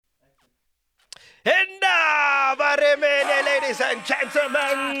Ladies and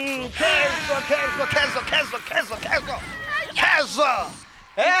gentlemen, cancel.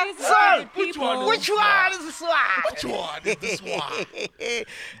 Which one? Which one is this one? Which one is this one?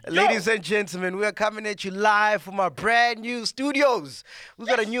 Ladies and gentlemen, we are coming at you live from our brand new studios. We've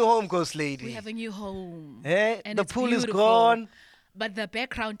got a new home, Ghost Lady. We have a new home. And the it's pool beautiful, is gone. But the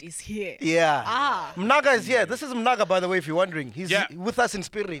background is here. Yeah. Mnaga is here. This is Mnaga, by the way, if you're wondering. He's with us in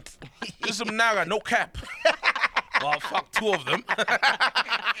spirit. This is Mnaga, no cap. Oh, fuck, two of them.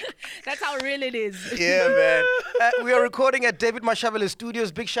 That's how real it is. Yeah, man. We are recording at David Mashavela's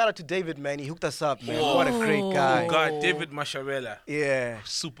studios. Big shout out to David, man. He hooked us up, man. Whoa. What a great guy. God, David Mashavela. Yeah.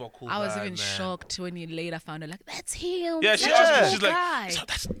 Super cool I was guy, even man. shocked when you later found out, like, that's him. Yeah, That's she a asked me, cool she's guy. like, so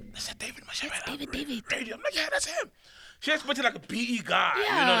that's a David Mashavela. That's David. Radio. I'm like, yeah, that's him. She expected like a PE guy,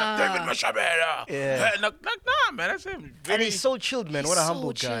 Yeah. you know, like David Mashavela. Yeah. Nah, man, that's him. And he's so chilled, man. What a He's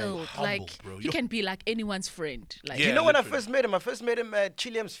humble so guy. chilled. Humble, Like, bro. he can be like anyone's friend. Like, Yeah. You know when I literally. first met him at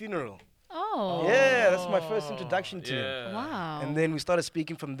Chiliam's funeral. oh. Yeah, that's my first introduction to him. Yeah. Wow. And then we started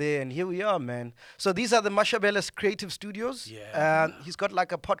speaking from there, and here we are, man. So these are the Mashabela's creative studios. Yeah. He's got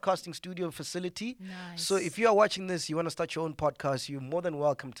like a podcasting studio facility. Nice. So if you are watching this, you want to start your own podcast, you're more than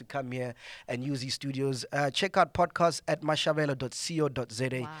welcome to come here and use these studios. Check out podcasts at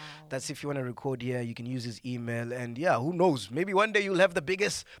mashabela.co.za. Wow. That's if you want to record here, you can use his email. And yeah, who knows? Maybe one day you'll have the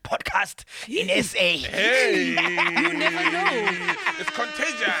biggest podcast in SA. Hey. You never know. It's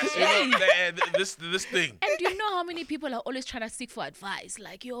contagious, you know, this thing. And do you know how many people are always trying to seek for advice?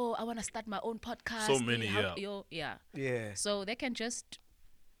 Like, yo, I want to start my own podcast. So many, How- yeah. Yo, yeah. Yeah. So they can just.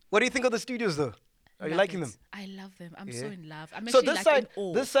 What do you think of the studios, though? Are you love liking it. them? I love them. I'm Yeah. so in love. I'm So actually like in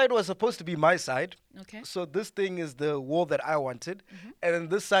awe. this side was supposed to be my side. Okay. So this thing is the wall that I wanted, and then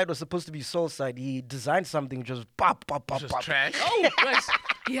this side was supposed to be Saul's side. He designed something which was pop. Just trash. Oh, gosh.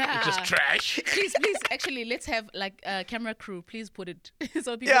 Yeah. Just trash. Please, actually, let's have like a camera crew. Please put it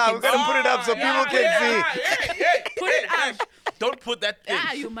so people Yeah, can we're gonna put it up so people can see. Put it up. Don't put that thing.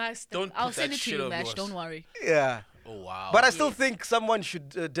 Yeah, you must. Don't I'll put send that it to shit you, of Mash. yours. Don't worry. Yeah. Oh, wow. But I still think someone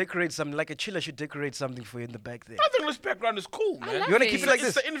should decorate something, like a chiller should decorate something for you in the back there. I think this background is cool, man. love You want to keep it like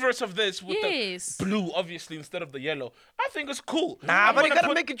It's this? the inverse of this with Yes. the blue, obviously, instead of the yellow. I think it's cool. Nah, I'm but you gonna gotta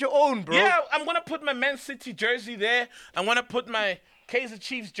put- make it your own, bro. Yeah, I'm going to put my Man City jersey there. I'm going to put my Kaiser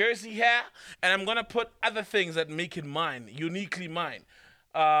Chiefs jersey here. And I'm going to put other things that make it mine, uniquely mine.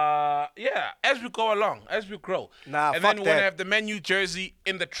 Yeah, as we go along, as we grow. Nah, and fuck then we're going that. to have the menu jersey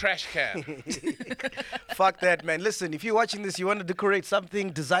in the trash can. Fuck that, man. Listen, if you're watching this, you want to decorate something,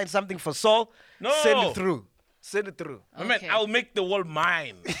 design something for Saul, No. send it through. Send it through. My man, Okay. I'll make the wall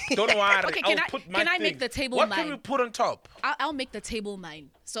mine. Don't worry. Okay, I'll can I- put my can I make thing. the table What mine? can we put on top? I'll make the table mine.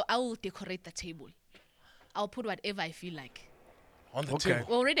 So I will decorate the table. I'll put whatever I feel like. On the Okay. table.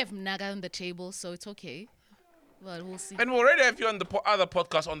 We already have Naga on the table, so it's okay. Well, we'll see. And we already have you on the other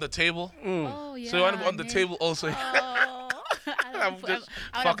podcast on the table. Oh, yeah. So you want to be on the ne- table also? Oh, I'm just I want to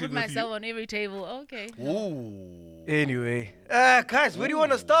fucking put with myself you. on every table. Okay. Ooh. Anyway, guys, where do you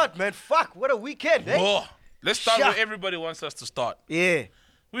want to start, man? Fuck, what a weekend, eh? Oh, let's start Sha. where everybody wants us to start. Yeah.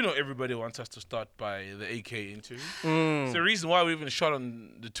 We know everybody wants us to start by the AK interview. Mm. It's the reason why we even shot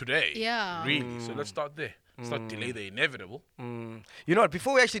on the today. Yeah. Really. So let's start there. Let's not delay the inevitable. You know what?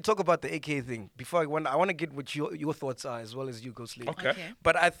 Before we actually talk about the AK thing, I want to get what your thoughts are as well as you, Ghost Lady. Okay.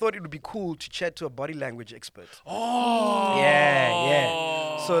 But I thought it would be cool to chat to a body language expert. Oh.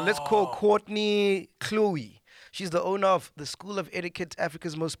 Yeah. So let's call Courtney Chloe. She's the owner of the School of Etiquette,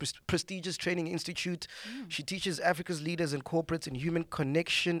 Africa's most prestigious training institute. She teaches Africa's leaders and corporates in human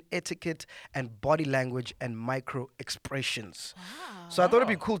connection, etiquette, and body language and micro expressions. So I thought it'd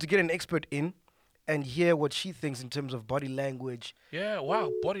be cool to get an expert in and hear what she thinks in terms of body language. Yeah,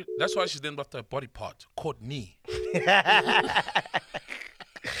 wow. Body. That's why she's named after a body part. Courtney.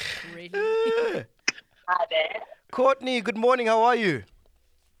 Ready? Hi there. Courtney, good morning. How are you?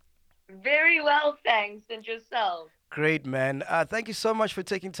 Very well, thanks. And yourself? Great, man. Thank you so much for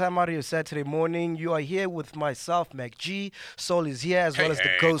taking time out of your Saturday morning. You are here with myself, Mac G. Soul is here as well as the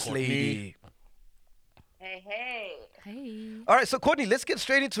Hey, Ghost Courtney. Lady. Hey, hey. Hey. All right, so Courtney, let's get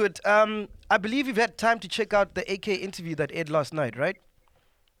straight into it. I believe you've had time to check out the AK interview that aired last night, right?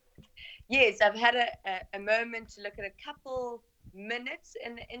 Yes, I've had a moment to look at a couple minutes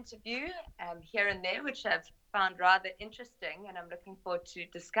in the interview here and there, which I've found rather interesting, and I'm looking forward to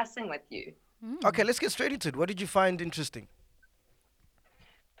discussing with you. Okay, let's get straight into it. What did you find interesting?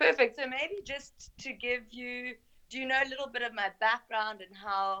 Perfect. So maybe just to give you, do you know a little bit of my background and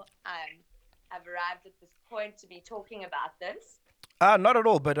how I've arrived at this point to be talking about this? Not at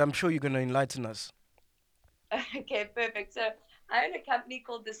all, but I'm sure you're going to enlighten us. Okay, perfect. So I own a company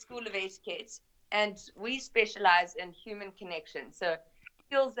called the School of Etiquette, and we specialize in human connection. So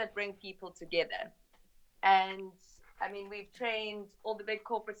skills that bring people together. And I mean, we've trained all the big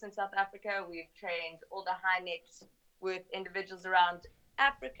corporates in South Africa. We've trained all the high net worth individuals around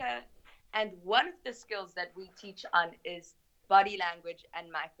Africa. And one of the skills that we teach on is body language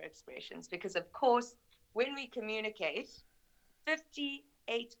and micro expressions. Because, of course, when we communicate,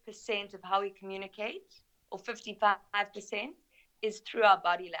 58% of how we communicate, or 55%, is through our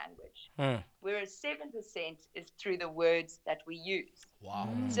body language, whereas 7% is through the words that we use. Wow.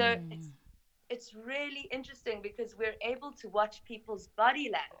 So it's really interesting because we're able to watch people's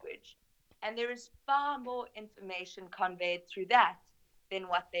body language, and there is far more information conveyed through that than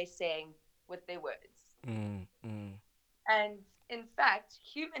what they're saying with their words. And in fact,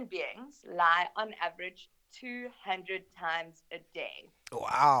 human beings lie on average 200 times a day.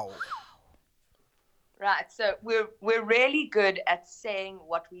 Wow. Right. So we're really good at saying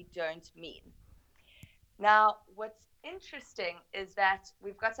what we don't mean. Now, what's interesting is that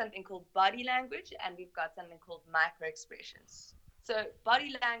we've got something called body language and we've got something called micro expressions. So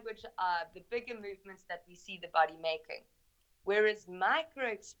body language are the bigger movements that we see the body making, whereas micro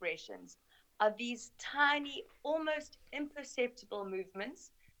expressions are these tiny, almost imperceptible movements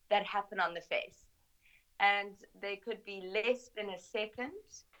that happen on the face. And they could be less than a second.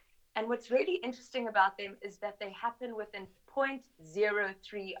 And what's really interesting about them is that they happen within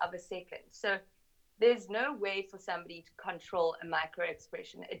 0.03 of a second. So there's no way for somebody to control a micro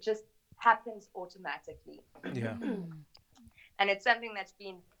expression. It just happens automatically. Yeah. And it's something that's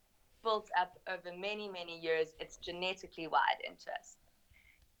been built up over many, many years. It's genetically wired into us.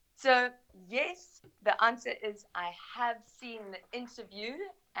 So, yes, the answer is I have seen the interview.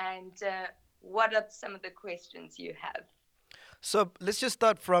 And what are some of the questions you have? So let's just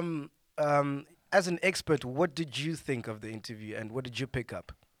start from, as an expert, what did you think of the interview and what did you pick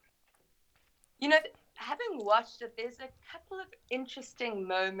up? You know, having watched it, there's a couple of interesting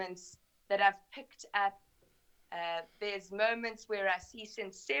moments that I've picked up. There's moments where I see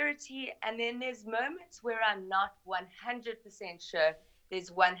sincerity, and then there's moments where I'm not 100% sure there's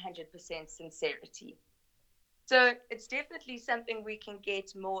 100% sincerity. So it's definitely something we can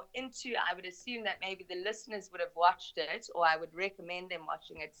get more into. I would assume that maybe the listeners would have watched it, or I would recommend them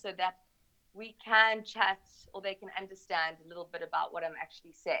watching it so that we can chat or they can understand a little bit about what I'm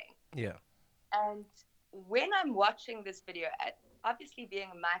actually saying. Yeah. And when I'm watching this video, obviously being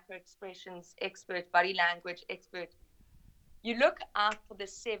a micro expressions expert, body language expert, you look out for the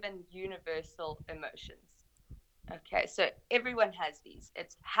 7 universal emotions. Okay, so everyone has these.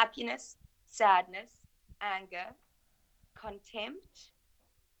 It's happiness, sadness, anger, contempt,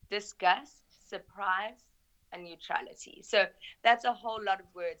 disgust, surprise, and neutrality. So that's a whole lot of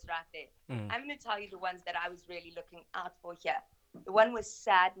words right there. I'm going to tell you the ones that I was really looking out for here. The one was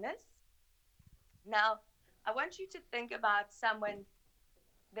sadness. Now, I want you to think about someone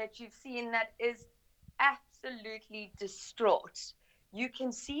that you've seen that is absolutely distraught. You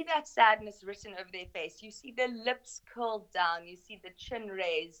can see that sadness written over their face. You see the lips curled down. You see the chin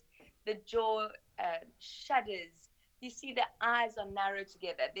raised. The jaw shudders. You see the eyes are narrowed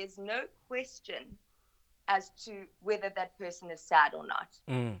together. There's no question as to whether that person is sad or not.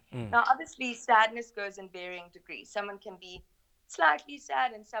 Now, obviously, sadness goes in varying degrees. Someone can be slightly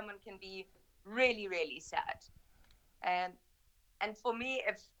sad and someone can be really, really sad. And for me,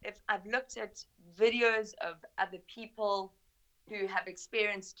 if I've looked at videos of other people who have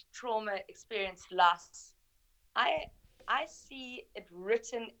experienced trauma, experienced loss, I see it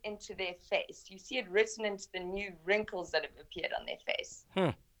written into their face. You see it written into the new wrinkles that have appeared on their face.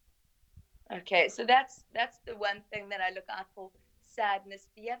 Okay, so that's the one thing that I look out for, sadness.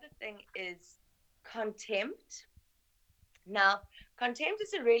 The other thing is contempt. Now, contempt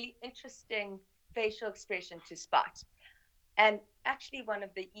is a really interesting facial expression to spot, and actually one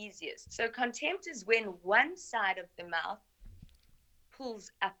of the easiest. So contempt is when one side of the mouth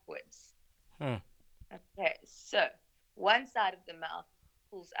pulls upwards. Okay, so one side of the mouth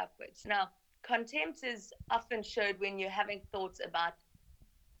pulls upwards. Now, contempt is often showed when you're having thoughts about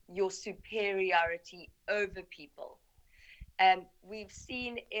your superiority over people. And we've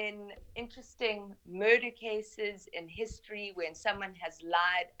seen in interesting murder cases in history when someone has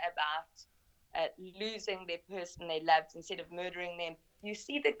lied about losing their person they loved instead of murdering them, you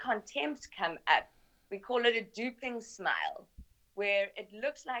see the contempt come up. We call it a duping smile, where it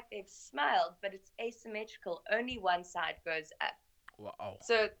looks like they've smiled, but it's asymmetrical. Only one side goes up. Wow.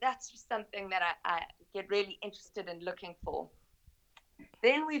 So that's just something that I get really interested in looking for.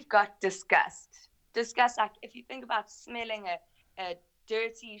 Then we've got disgust. Disgust, like if you think about smelling a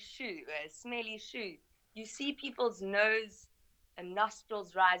dirty shoe, a smelly shoe, you see people's nose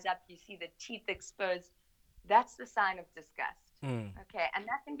nostrils rise up, you see the teeth exposed. That's the sign of disgust. Mm. Okay, and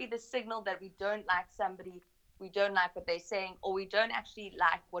that can be the signal that we don't like somebody, we don't like what they're saying, or we don't actually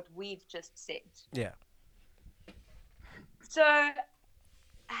like what we've just said. Yeah. So,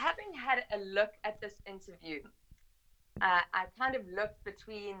 having had a look at this interview, I kind of looked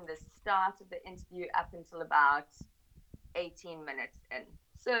between the start of the interview up until about 18 minutes in.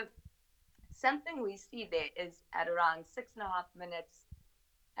 So, something we see there is at around 6.5 minutes,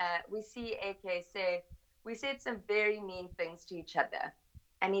 we see AK say, "We said some very mean things to each other,"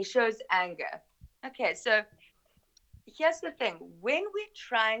 and he shows anger. Okay, so here's the thing, when we're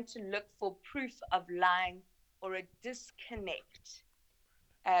trying to look for proof of lying or a disconnect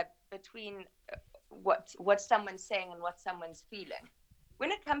between what someone's saying and what someone's feeling,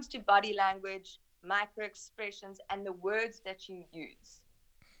 when it comes to body language, micro expressions, and the words that you use,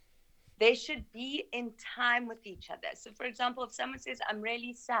 they should be in time with each other. So, for example, if someone says, "I'm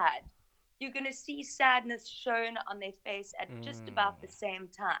really sad," you're going to see sadness shown on their face at just about the same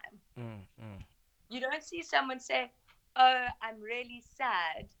time. You don't see someone say, "Oh, I'm really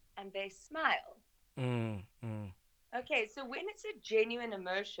sad," and they smile. Okay, so when it's a genuine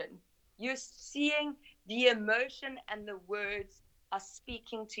emotion, you're seeing the emotion and the words are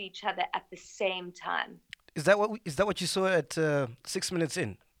speaking to each other at the same time. Is that what you saw at 6 minutes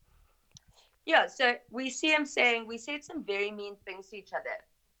in? Yeah, so we see him saying, "We said some very mean things to each other."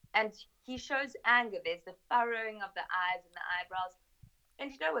 And he shows anger. There's the furrowing of the eyes and the eyebrows.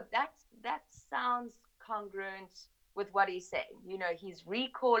 And you know what? That sounds congruent with what he's saying. You know, he's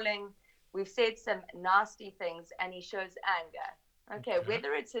recalling, we've said some nasty things, and he shows anger. Okay,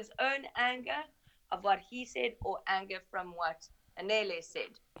 whether it's his own anger of what he said or anger from what Anele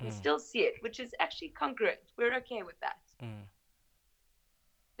said, we still see it, which is actually congruent. We're okay with that.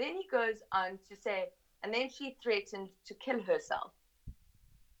 Then he goes on to say, "And then she threatened to kill herself."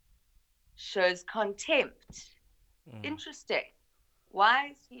 Shows contempt. Interesting. Why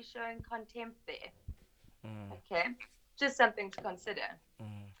is he showing contempt there? Okay, just something to consider.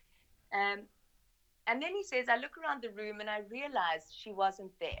 And then he says, "I look around the room and I realized she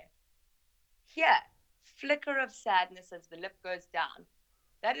wasn't there." Here, flicker of sadness as the lip goes down.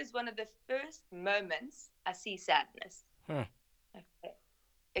 That is one of the first moments I see sadness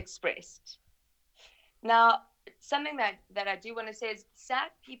expressed. Now, something that I do want to say is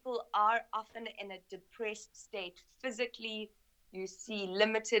sad people are often in a depressed state physically. You see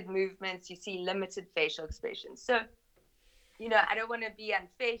limited movements, you see limited facial expressions. So, you know, I don't want to be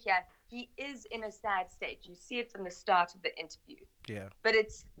unfair here. He is in a sad state. You see it from the start of the interview. Yeah. But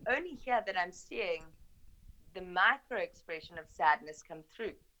it's only here that I'm seeing the micro expression of sadness come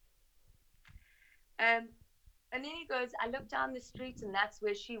through. And then he goes, "I looked down the street and that's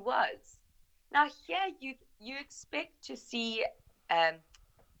where she was." Now here you expect to see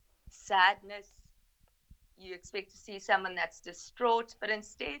sadness. You expect to see someone that's distraught, but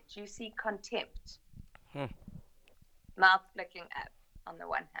instead you see contempt. Mouth flicking up on the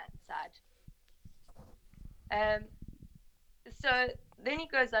one hand side. So then he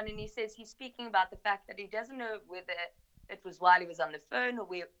goes on and he says he's speaking about the fact that he doesn't know whether it was while he was on the phone or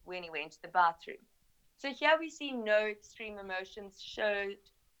when he went to the bathroom. So here we see no extreme emotions showed,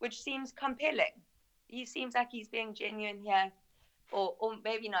 which seems compelling. He seems like he's being genuine here, or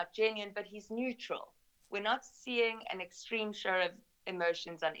maybe not genuine, but he's neutral. We're not seeing an extreme show of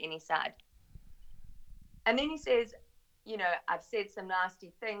emotions on any side. And then he says, "You know, I've said some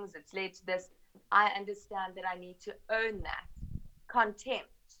nasty things. It's led to this. I understand that I need to own that."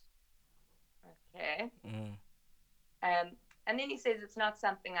 Contempt. Okay. And then he says, "It's not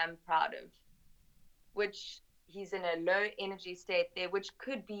something I'm proud of," which he's in a low energy state there, which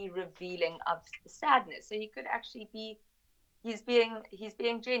could be revealing of sadness. So he could actually be, he's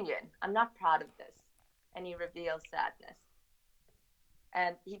being genuine. "I'm not proud of this." And he reveals sadness.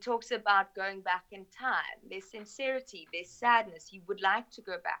 And he talks about going back in time. There's sincerity, there's sadness. He would like to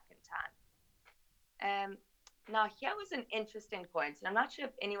go back in time. Now, here was an interesting point, and I'm not sure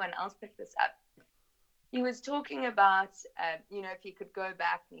if anyone else picked this up. He was talking about, you know, if he could go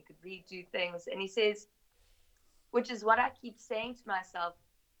back and he could redo things. And he says, which is what I keep saying to myself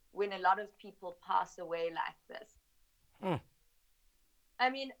when a lot of people pass away like this. I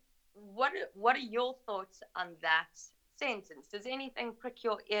mean, what are your thoughts on that sentence? Does anything prick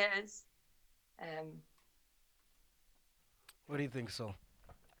your ears? What do you think, so?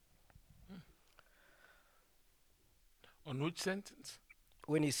 On which sentence?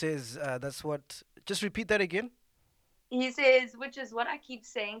 When he says that's what. Just repeat that again. He says, which is what I keep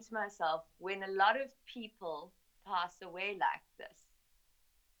saying to myself when a lot of people pass away like this.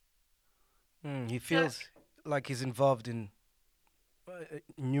 He feels like he's involved in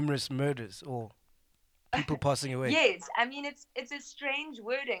numerous murders or people passing away. Yes, I mean it's a strange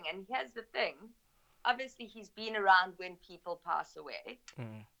wording, and here's the thing. Obviously, he's been around when people pass away.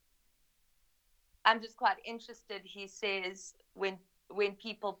 Mm. I'm just quite interested. He says when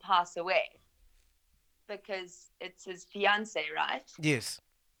people pass away because it's his fiance, right? Yes.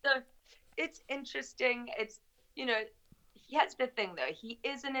 So it's interesting. It's you know, here's the thing though. He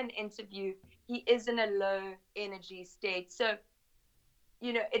is in an interview. He is in a low energy state. So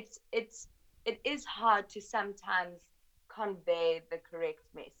it is hard to sometimes convey the correct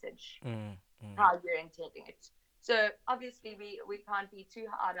message Mm, mm. how you're intending it. So obviously we can't be too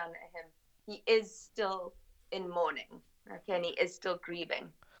hard on him. He is still in mourning, okay, and he is still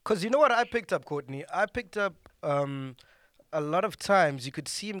grieving. Because you know what I picked up, Courtney? I picked up a lot of times you could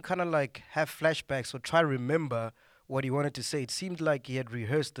see him kind of like have flashbacks or try to remember what he wanted to say. It seemed like he had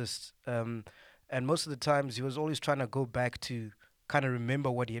rehearsed this, and most of the times he was always trying to go back to kind of remember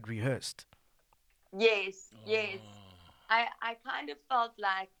what he had rehearsed. Yes, yes. I kind of felt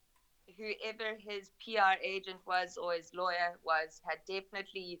like whoever his PR agent was or his lawyer was had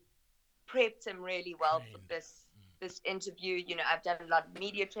definitely prepped him really well for this interview. I've done a lot of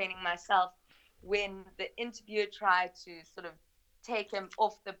media training myself. When the interviewer tried to sort of take him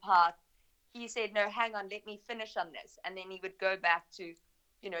off the path, he said, "No, hang on, let me finish on this," and then he would go back to,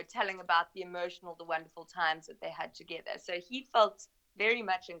 telling about the emotional, the wonderful times that they had together. So he felt very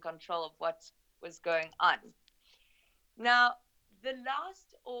much in control of what was going on. Now, the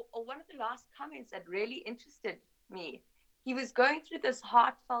last or one of the last comments that really interested me, he was going through this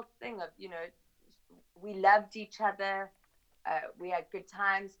heartfelt thing of, we loved each other, we had good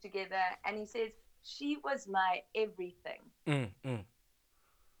times together, and he says, "She was my everything." Mm, mm.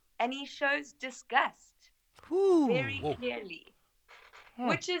 And he shows disgust Whew. very clearly,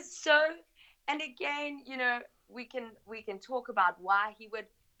 which is so. And again, we can talk about why he would,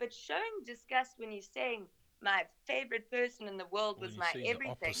 but showing disgust when he's saying my favorite person in the world When was you my say the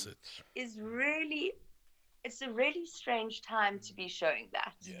everything opposite. is really, it's a really strange time to be showing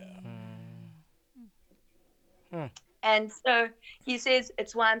that. Yeah. Hmm. And so he says,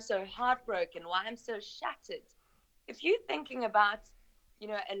 "It's why I'm so heartbroken, why I'm so shattered." If you're thinking about,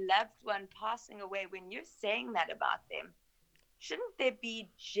 a loved one passing away, when you're saying that about them, shouldn't there be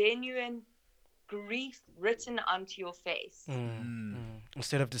genuine grief written onto your face? Mm, mm.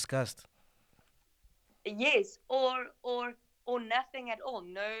 Instead of disgust. Yes, or nothing at all.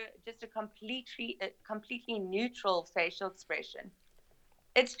 No, just a completely neutral facial expression.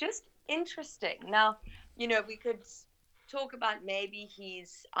 It's just interesting. Now, we could talk about maybe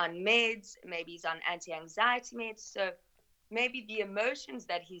he's on meds, maybe he's on anti-anxiety meds, so maybe the emotions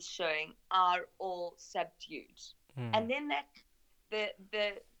that he's showing are all subdued. Mm. And then that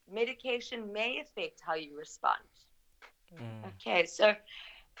the medication may affect how you respond. Okay, so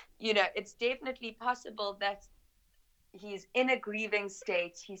it's definitely possible that he's in a grieving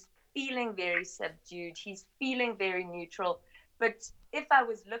state. He's feeling very subdued. He's feeling very neutral. But if I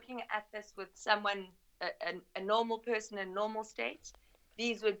was looking at this with someone, a normal person in normal state,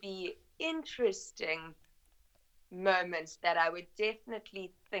 these would be interesting moments that I would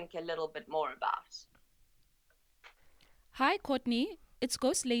definitely think a little bit more about. Hi, Courtney. It's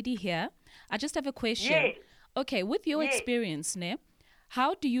Ghost Lady here. I just have a question. Yes, Okay, with your yes. experience, ne,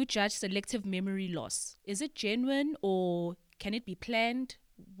 how do you judge selective memory loss? Is it genuine or can it be planned?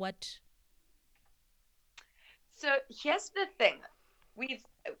 What? So here's the thing. We've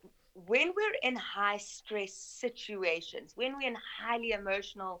when we're in high stress situations, when we're in highly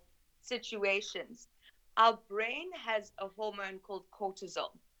emotional situations, our brain has a hormone called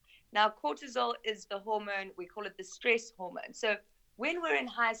cortisol. Now, cortisol is the hormone, we call it the stress hormone. So when we're in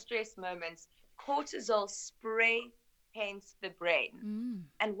high stress moments, cortisol spray paints the brain.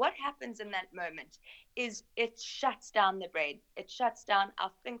 And what happens in that moment is it shuts down the brain. It shuts down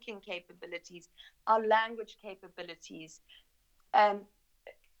our thinking capabilities, our language capabilities. Um,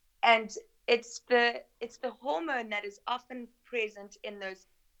 and it's the hormone that is often present in those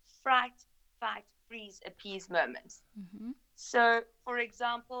fright, fight, freeze, appease moments. So, for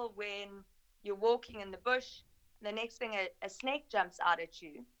example, when you're walking in the bush, the next thing a snake jumps out at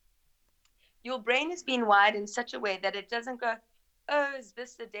you, your brain has been wired in such a way that it doesn't go, "Oh, is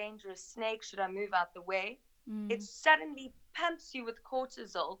this a dangerous snake? Should I move out the way?" It suddenly pumps you with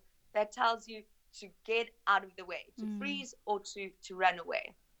cortisol that tells you to get out of the way, to freeze or to run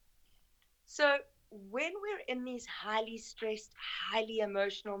away. So when we're in these highly stressed, highly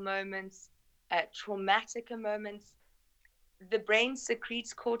emotional moments, traumatic moments, the brain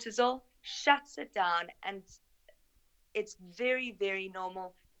secretes cortisol, shuts it down, and it's very, very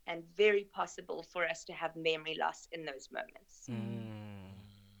normal and very possible for us to have memory loss in those moments.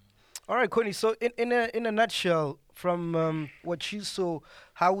 All right, Courtney. So, in a nutshell, from what you saw,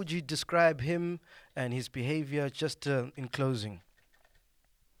 how would you describe him and his behavior, just in closing?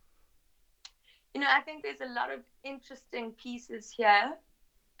 I think there's a lot of interesting pieces here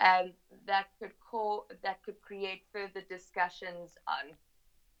that could create further discussions on.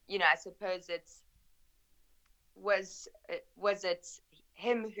 I suppose was it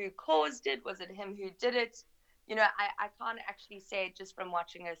him who caused it? Was it him who did it? I can't actually say just from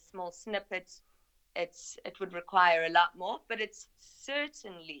watching a small snippet. It would require a lot more, but it's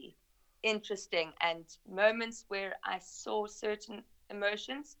certainly interesting. And moments where I saw certain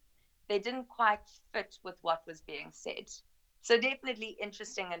emotions, they didn't quite fit with what was being said. So definitely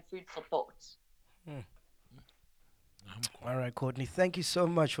interesting and food for thought. All right, Courtney. Thank you so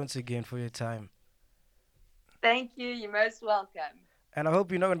much once again for your time. Thank you. You're most welcome. And I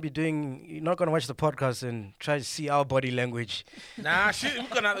hope you're not going to watch the podcast and try to see our body language. Nah, we've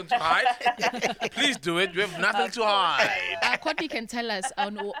got nothing to hide. Please do it. You have nothing to hide. Courtney can tell us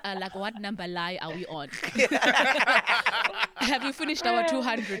on like what number lie are we on? Have we finished our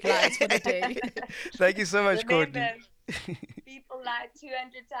 200 lies for the day? Thank you so much, Remember, Courtney. people lie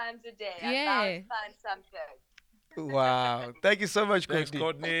 200 times a day. Yeah. I'm bound to find something. Wow. Thank you so much, Courtney. Thanks,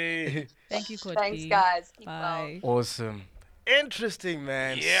 Courtney. Thank you, Courtney. Thanks, guys. Keep Bye. Awesome. Interesting,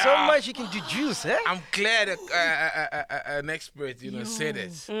 man. Yeah. So much you can deduce, eh? I'm glad an expert, said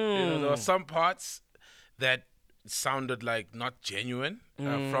it. There were some parts that sounded like not genuine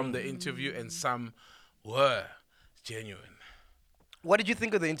from the interview, and some were genuine. What did you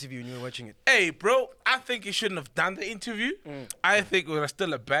think of the interview when you were watching it? Hey, bro, I think he shouldn't have done the interview. I think it was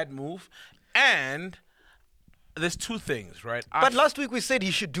still a bad move. And there's two things, right? But last week we said he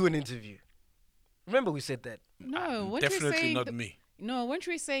should do an interview. Remember we said that? No, weren't we definitely saying not me. No, weren't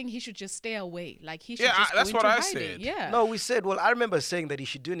we saying he should just stay away? Like he should Yeah, just that's go what into I hiding. said. Yeah. No, we said, I remember saying that he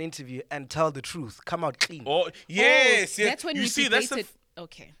should do an interview and tell the truth, come out clean. Oh, yes, yes. That's when you we see, that's debated.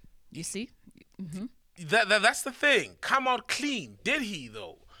 Okay. You see? that's the thing. Come out clean. Did he,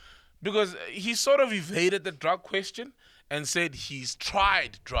 though? Because he sort of evaded the drug question and said he's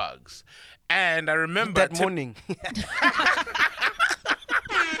tried drugs. And I remember that morning.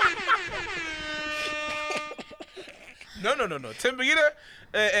 No. Tembegida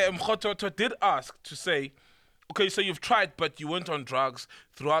Mkhototo did ask to say, okay, so you've tried, but you weren't on drugs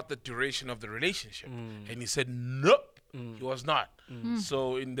throughout the duration of the relationship. And he said, nope, he was not.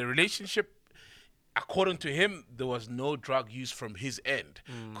 So in the relationship, according to him, there was no drug use from his end.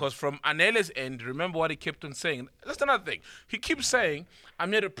 Because from Anele's end, remember what he kept on saying? That's another thing. He keeps saying,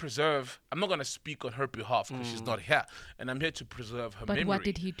 I'm here to preserve, I'm not going to speak on her behalf because she's not here. And I'm here to preserve her memory. But what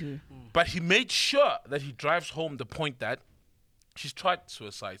did he do? But he made sure that he drives home the point that she's tried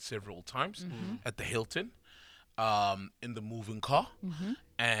suicide several times at the Hilton, in the moving car,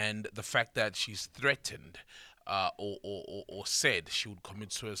 and the fact that she's threatened or said she would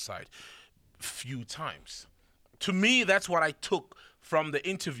commit suicide few times. To me, that's what I took from the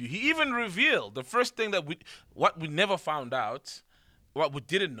interview. He even revealed the first thing that what we never found out, what we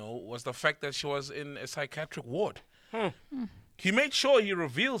didn't know, was the fact that she was in a psychiatric ward. He made sure he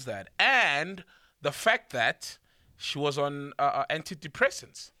reveals that, and the fact that she was on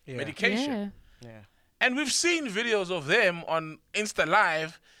antidepressants medication. Yeah. And we've seen videos of them on Insta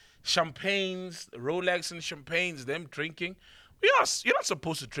Live, champagnes, Rolex and champagnes, them drinking. You're not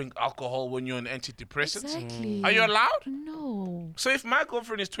supposed to drink alcohol when you're on antidepressants. Exactly. Are you allowed? No. So if my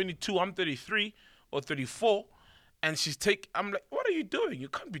girlfriend is 22, I'm 33 or 34, and I'm like, what are you doing? You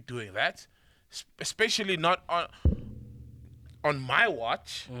can't be doing that. Especially not on my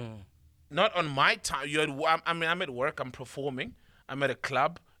watch, not on my time. I'm at work, I'm performing, I'm at a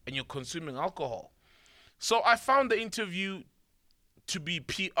club, and you're consuming alcohol. So I found the interview to be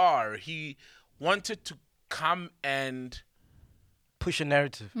PR. He wanted to come and Push a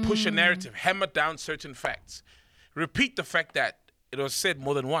narrative. hammer down certain facts, repeat the fact that it was said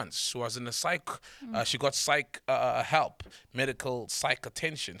more than once. She was in a she got psych help, medical psych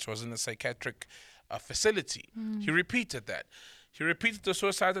attention. She was in a psychiatric facility. He repeated that. He repeated the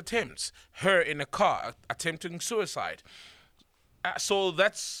suicide attempts. Her in a car attempting suicide. So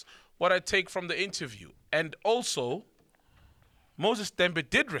that's what I take from the interview. And also, Moses Tembe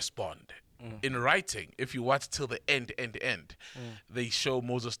did respond in writing. If you watch till the end, they show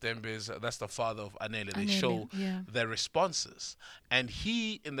Moses Tembe's, that's the father of Anele, they show their responses. And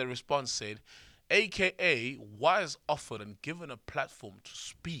he, in the response, said, AKA was offered and given a platform to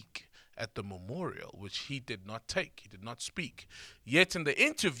speak at the memorial, which he did not take. He did not speak. Yet in the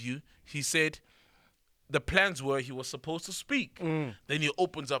interview, he said the plans were he was supposed to speak. Then he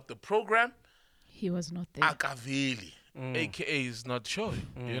opens up the program. He was not there. Akaveli. AKA is not showing.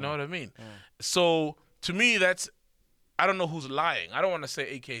 You know what I mean? So to me, I don't know who's lying. I don't want to say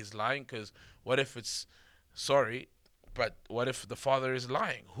AKA is lying because what if it's sorry, but what if the father is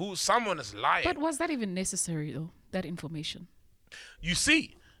lying? Someone is lying. But was that even necessary, though, that information? You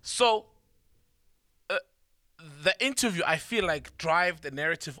see, so the interview, I feel like, drive the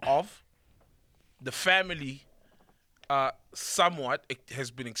narrative of the family somewhat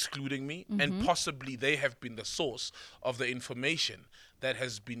has been excluding me, and possibly they have been the source of the information that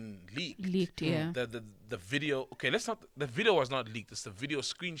has been leaked. Leaked, yeah. The video, the video was not leaked, it's the video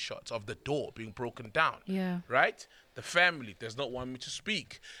screenshots of the door being broken down. Yeah. Right? The family does not want me to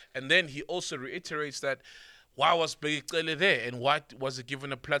speak. And then he also reiterates that why was Bongani there and why was he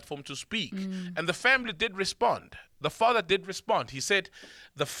given a platform to speak? And the family did respond. The father did respond. He said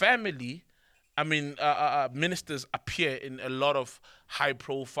the family, ministers appear in a lot of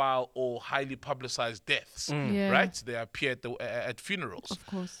high-profile or highly publicized deaths, Yeah. right? They appear at funerals. Of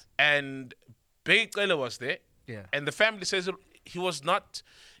course. And Bongani was there, Yeah. and the family says he was not.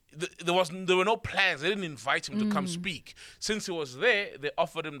 There were no plans. They didn't invite him to come speak. Since he was there, they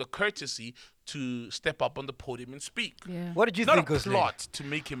offered him the courtesy to step up on the podium and speak. Yeah. What did you Not think a was plot to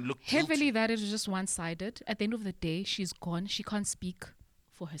make him look Heavily, guilty. that is just one-sided. At the end of the day, she's gone. She can't speak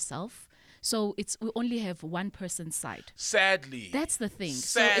for herself. So we only have one person's side. Sadly. That's the thing.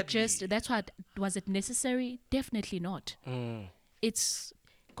 Sadly. So that's why was it necessary? Definitely not. It's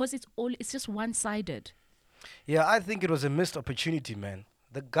because it's just one-sided. Yeah, I think it was a missed opportunity, man.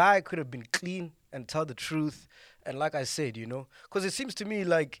 The guy could have been clean and tell the truth. And like I said, because it seems to me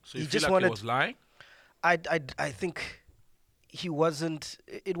like So he you feel just like wanted. he was lying? I think he wasn't.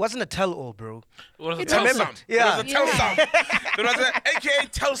 It wasn't a tell-all, bro. It was a It's tell remember- some. yeah. It was a tell some. It was an AKA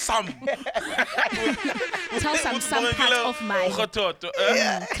tell some. Tell some part of mine.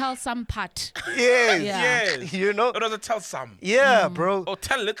 Tell some part. Yes. Yeah. Yes. You know? It was a tell some. Yeah, bro. Or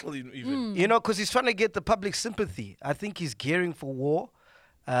tell little even. Because he's trying to get the public sympathy. I think he's gearing for war,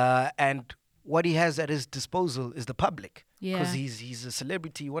 and what he has at his disposal is the public. Because Yeah. he's a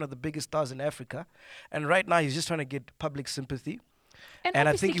celebrity, one of the biggest stars in Africa, and right now he's just trying to get public sympathy. And I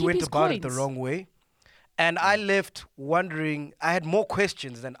obviously think he keep went his about it the coins. wrong way. And I left wondering. I had more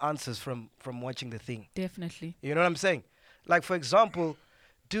questions than answers from watching the thing. Definitely. You know what I'm saying? Like, for example,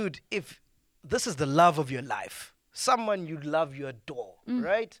 dude, if this is the love of your life, someone you love, you adore,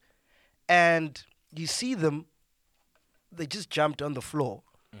 right? And you see them, they just jumped on the floor.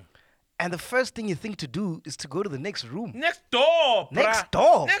 And the first thing you think to do is to go to the next room. Next door, bruh. Next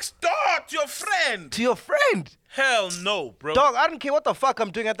door? Next door to your friend. To your friend. Hell no, bro. Dog, I don't care what the fuck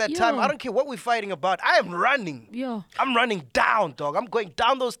I'm doing at that time. Yo. I don't care what we're fighting about. I am running. Yo. I'm running down, dog. I'm going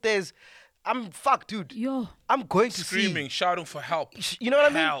down those stairs. I'm fucked, dude. Yo. I'm going to Screaming, shouting for help. You know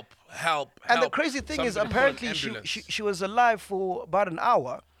what I mean? Help. And the help. crazy thing is, Somebody call an apparently ambulance. she was alive for about an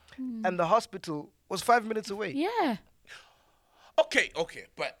hour, and the hospital was 5 minutes away. Yeah. Okay,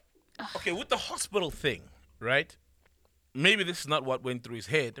 but with the hospital thing, right? Maybe this is not what went through his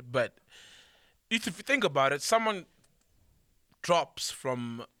head, but if you think about it, someone drops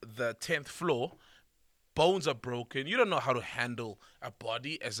from the 10th floor, bones are broken. You don't know how to handle a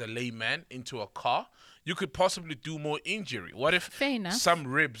body as a layman into a car. You could possibly do more injury. What if Fair enough. some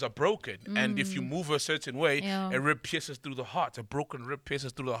ribs are broken, and if you move a certain way, Yeah. a rib pierces through the heart, a broken rib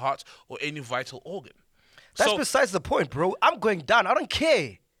pierces through the heart, or any vital organ? That's So- besides the point, bro. I'm going down. I don't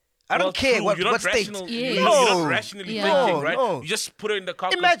care. I don't Well, care true. what You're not state. rational, Yes. you're not rationally Yeah. thinking, No, right? no. You just put it in the car.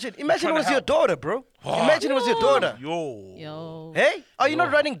 'cause Imagine you're it trying to was your help. daughter, bro. Oh. Imagine it was your daughter. Yo. Hey? Oh, you're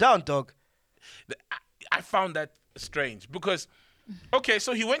not running down, dog. I found that strange because, okay,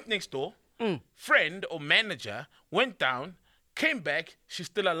 so he went next door, friend or manager went down, came back, she's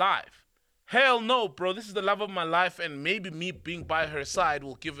still alive. Hell no, bro. This is the love of my life, and maybe me being by her side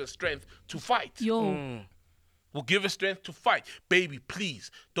will give her strength to fight. Yo. Will give her strength to fight. Baby,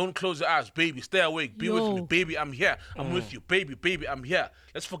 please, don't close your eyes. Baby, stay awake. Be with me. Yo. Baby, I'm here. I'm with you. Baby, I'm here.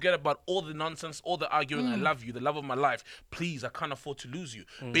 Let's forget about all the nonsense, all the arguing. I love you, the love of my life. Please, I can't afford to lose you.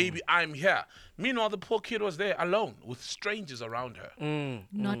 Baby, I'm here. Meanwhile, the poor kid was there alone with strangers around her.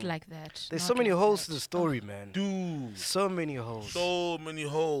 Not like that. There's Not so many like holes that. to the story, man. Dude, So many holes. so many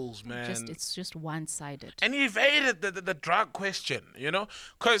holes, man. It's just one-sided. And he evaded the drug question,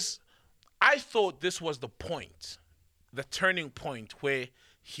 because I thought this was the point, the turning point where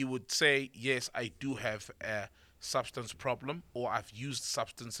he would say, yes, I do have a substance problem, or I've used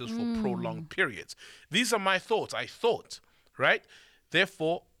substances for prolonged periods. These are my thoughts. I thought, right?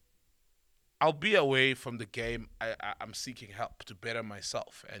 Therefore, I'll be away from the game. I'm seeking help to better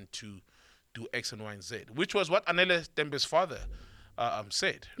myself and to do X and Y and Z, which was what Anele Tembe's father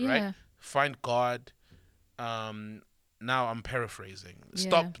said, Yeah. right? Find God, now I'm paraphrasing. Yeah.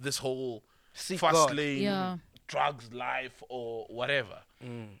 Stop this whole Seek fast God. lane, Yeah. drugs life or whatever.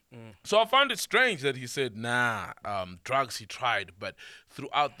 So I found it strange that he said, nah, drugs he tried, but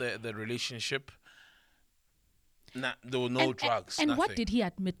throughout the relationship, nah, there were no drugs. And what nothing. did he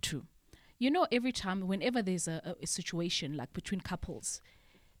admit to? You know, every time, whenever there's a situation like between couples,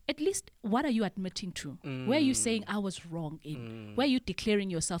 at least what are you admitting to? Where are you saying I was wrong in? Where are you declaring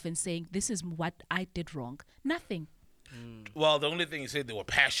yourself and saying this is what I did wrong? Nothing. Well, the only thing he said, they were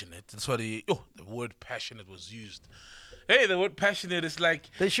passionate. That's what the word passionate was used. Hey, the word passionate is like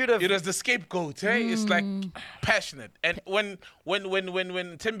They should have. it was the scapegoat. Hey, it's like passionate. And when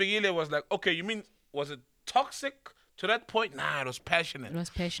Simphiwe was like, okay, you mean was it toxic to that point? Nah, it was passionate. It was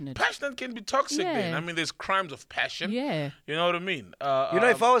passionate. Passionate can be toxic. Then Yeah. I mean, there's crimes of passion. Yeah. You know what I mean?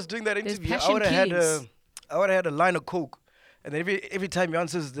 If I was doing that There's interview, I passion would have had killings. I would have had a line of coke, and then every time he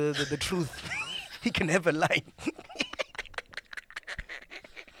answers the truth, he can have a line.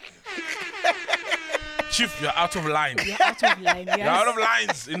 Chief, you're out of line. You're out of line. Yes. You're out of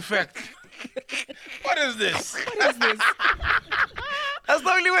lines. In fact, what is this? What is this? That's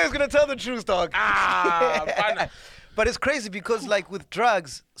the only way he's gonna tell the truth, dog. Man. But it's crazy because, like, with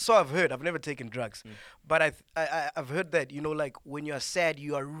drugs, so I've heard. I've never taken drugs, but I've heard that, you know, like, when you're sad,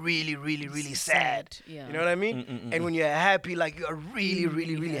 you are really, really, really sad. Yeah. You know what I mean? And when you're happy, like, you are really,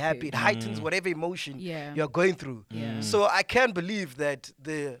 really, really happy. It heightens whatever emotion Yeah. you're going through. Yeah. So I can't believe that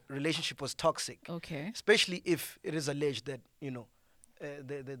the relationship was toxic, Okay. especially if it is alleged that, you know,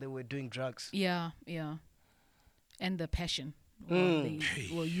 they were doing drugs. Yeah, yeah. And the passion. Well, they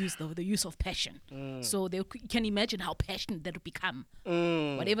will use the use of passion. So they can imagine how passionate that would become,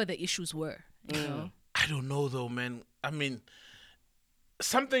 whatever the issues were. You know? I don't know though, man. I mean,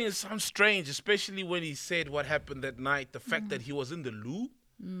 something sounds strange, especially when he said what happened that night. The fact that he was in the loo.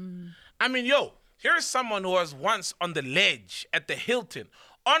 I mean, yo, here is someone who was once on the ledge at the Hilton,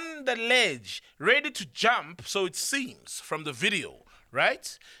 on the ledge, ready to jump. So it seems from the video,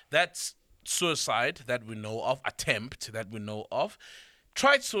 right? That's suicide that we know of, attempt that we know of,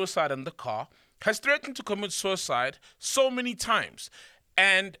 tried suicide in the car, has threatened to commit suicide so many times.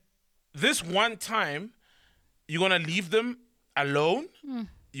 And this one time, you're going to leave them alone?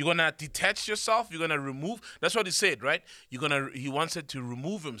 You're going to detach yourself? You're going to remove? That's what he said, right? He wanted to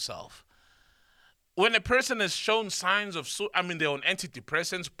remove himself. When a person has shown signs of, they're on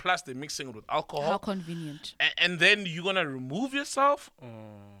antidepressants, plus they're mixing it with alcohol. How convenient. And then you're going to remove yourself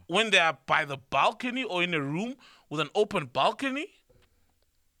when they are by the balcony or in a room with an open balcony?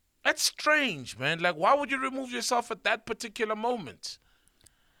 That's strange, man. Like, why would you remove yourself at that particular moment?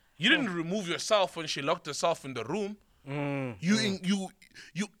 You didn't remove yourself when she locked herself in the room.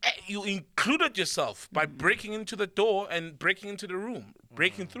 You included yourself by breaking into the door and breaking into the room,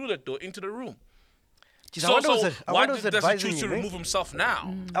 breaking through the door into the room. Jeez, So I why wonder who's does he advising choose to him, eh? remove himself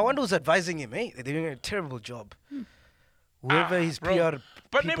now? I wonder who's advising him, eh? They're doing a terrible job. Whoever his Bro. PR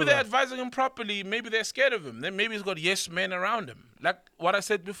But maybe people they're are. advising him properly. Maybe they're scared of him. Then maybe he's got yes men around him. Like what I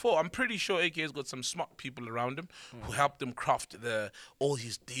said before, I'm pretty sure AK's got some smart people around him who helped him craft all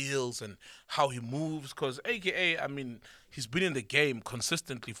his deals and how he moves. Because AKA, I mean, he's been in the game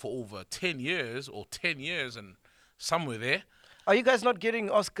consistently for over 10 years or 10 years and somewhere there. Are you guys not getting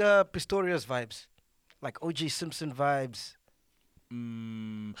Oscar Pistorius vibes? Like O.J. Simpson vibes?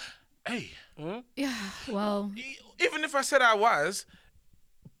 Hey, Yeah. Well. even if I said I was,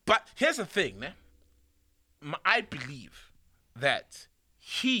 but here's the thing, né? I believe that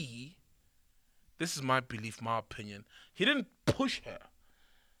this is my belief, my opinion, he didn't push her,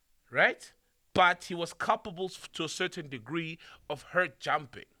 right? But he was culpable to a certain degree of her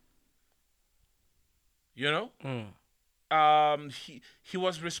jumping. You know? He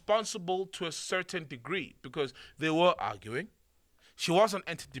was responsible to a certain degree because they were arguing. She was on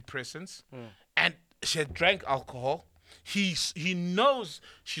antidepressants and she had drank alcohol. He knows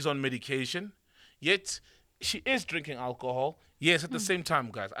she's on medication, yet she is drinking alcohol. Yes, at the same time,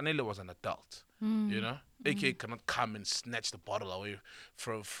 guys, Anela was an adult. You know? AK cannot come and snatch the bottle away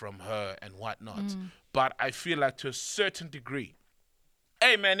from her and whatnot. But I feel like to a certain degree,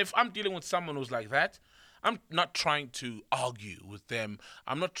 hey man, if I'm dealing with someone who's like that, I'm not trying to argue with them.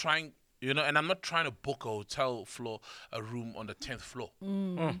 I'm not trying, and I'm not trying to book a hotel floor, a room on the 10th floor.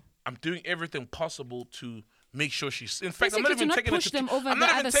 I'm doing everything possible to make sure she's. In fact, I'm not Basically, even to not taking her push to. them over I'm the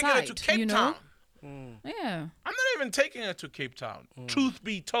not even other taking her to side, Cape you know? Town. Yeah. I'm not even taking her to Cape Town. Truth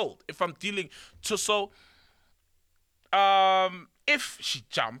be told, if I'm dealing if she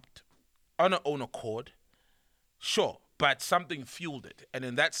jumped on her own accord, sure, but something fueled it, and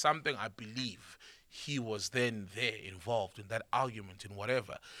in that something, I believe he was then involved in that argument and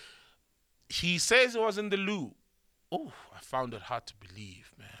whatever. He says he was in the loo. I found it hard to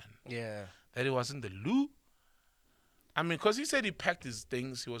believe, man, Yeah. that it was in the loo. I mean, because he said he packed his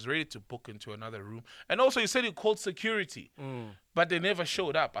things, he was ready to book into another room, and also he said he called security, but they never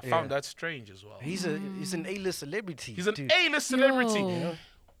showed up. I found that strange as well. He's an A-list celebrity. He's an dude. A-list celebrity. Yo.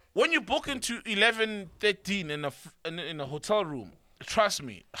 When you book into 11:13 in a hotel room, trust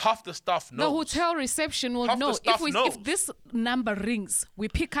me, half the staff knows. The hotel reception will Half the know. staff knows. If this number rings, we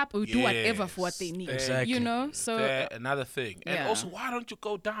pick up, we do whatever for what they need. Exactly. You know? So Another thing. And yeah. also, why don't you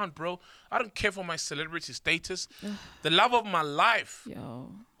go down, bro? I don't care for my celebrity status. The love of my life,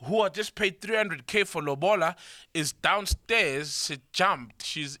 yo. who I just paid 300K for Lobola, is downstairs. She jumped.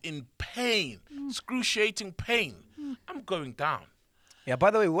 She's in pain, excruciating pain. I'm going down. Yeah,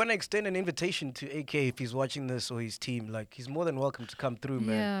 by the way, we want to extend an invitation to AK if he's watching this or his team. Like, he's more than welcome to come through,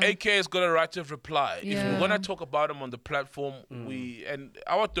 man. Yeah. AK has got a right of reply. If Yeah. we're gonna talk about him on the platform, and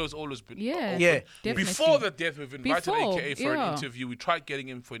our door's always been Yeah. open. Yeah. Definitely. Before the death, we've invited Before, AKA for yeah. an interview. We tried getting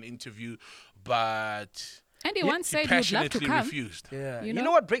him for an interview, but And he once he said he would love to passionately come. refused. Yeah. You You know?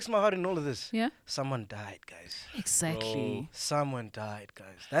 know what breaks my heart in all of this? Yeah. Someone died, guys. Exactly. Someone died,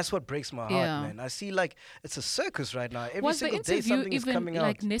 guys. That's what breaks my heart, Yeah. man. I see, like, it's a circus right now. Every Was the single day interview something is even coming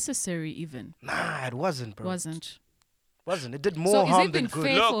like out. necessary even? Nah, it wasn't, bro. Wasn't. It did more So is harm it than even good.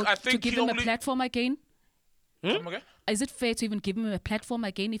 fair Look, I to think give he him a only- platform again? Come again? Is it fair to even give him a platform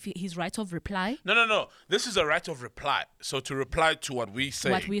again if his right of reply? No. This is a right of reply. So to reply to what we say.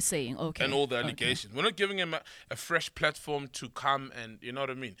 What we're saying, okay. And all the Okay. allegations. We're not giving him a fresh platform to come and, you know what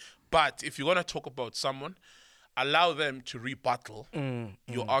I mean? But if you're going to talk about someone, allow them to rebuttal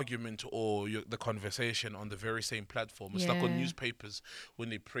your argument or the conversation on the very same platform. It's like on Yeah. newspapers when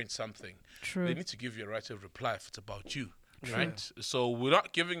they print something. True. They need to give you a right of reply if it's about you, right? So we're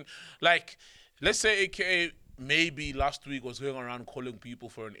not giving, like, let's say AKA maybe last week was going around calling people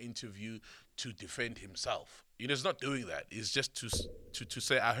for an interview to defend himself. He's not doing that. It's just to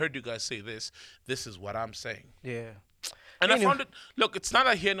say, I heard you guys say this. This is what I'm saying. Yeah. And Anyway. I found it, look, it's not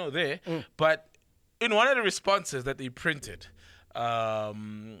a here nor there, but in one of the responses that they printed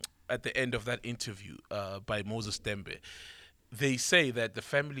at the end of that interview by Moses Dembe, they say that the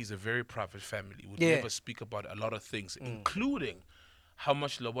family is a very private family, would Yeah. never speak about a lot of things, including how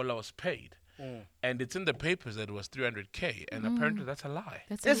much Lobola was paid. And it's in the papers that it was 300K, and apparently that's a lie.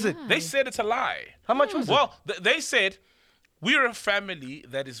 That's Is a it? lie. They said it's a lie. How much was it? Well, they said, we're a family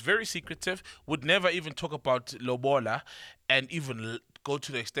that is very secretive, would never even talk about Lobola, and even go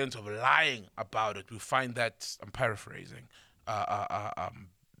to the extent of lying about it. We find that, I'm paraphrasing,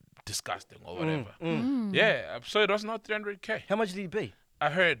 disgusting or whatever. Yeah, so it was not 300K. How much did he pay? I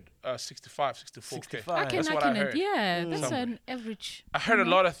heard 65, 64K. 65. That's what I heard. Yeah, that's Somewhere. an average. I heard a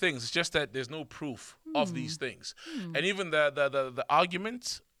lot of things. It's just that there's no proof of these things. And even the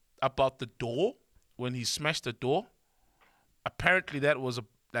argument about the door, when he smashed the door, apparently that was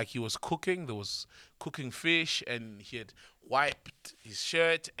like he was cooking. There was cooking fish, and he had wiped his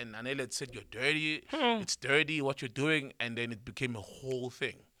shirt, and Anele had said, "You're dirty. It's dirty what you're doing," and then it became a whole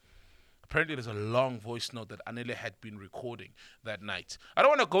thing. Apparently, there's a long voice note that Anele had been recording that night. I don't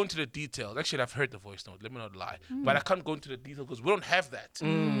want to go into the details. Actually, I've heard the voice note. Let me not lie. But I can't go into the details because we don't have that. You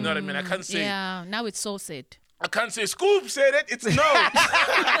know what I mean? I can't say. Yeah, now it's so sad. I can't say Scoop said it. It's no. You know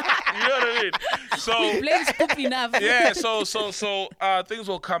what I mean? So Blame Scoop enough. yeah, so things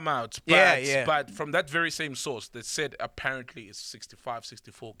will come out. But, Yeah. But from that very same source that said apparently it's 65,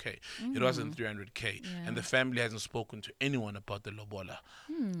 64K. It wasn't 300K. And the family hasn't spoken to anyone about the Lobola.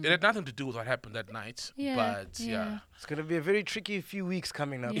 It had nothing to do with what happened that night. Yeah, But yeah. It's going to be a very tricky few weeks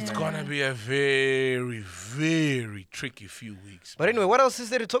coming up. Yeah. it's going to be a very, very tricky few weeks. But anyway, what else is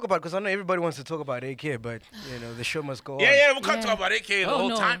there to talk about? Because I know everybody wants to talk about AK, but, you know, the show must go on. Yeah, we can't Yeah. talk about AK the Oh, whole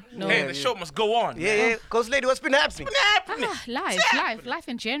no, time. no. Hey, Yeah, the show must go on. Yeah. Ghost Lady, what's been happening? Life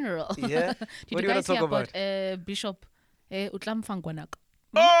in general. Yeah? Did What you do you wanna guys hear talk about Bishop Utlamfangwanak?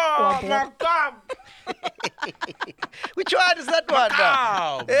 Oh, Makamu. Which one is that one?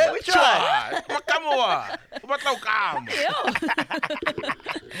 now? Eh, which one? Makamu.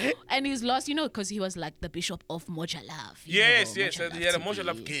 And he's lost, because he was like the Bishop of Mojalav. Yes, Moja he Love had a TV. Moja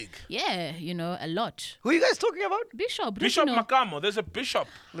Love gig. Yeah, a lot. Who are you guys talking about? Bishop. Bishop don't you know? Makamu. There's a bishop.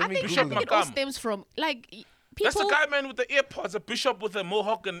 I think Bishop it all Makamu. stems from, people. That's the guy, man, with the earpods. A bishop with a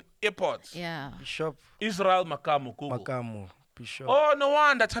mohawk and earpods. Yeah. Bishop Israel Makamu. Google. Makamu. Bishop. Oh, no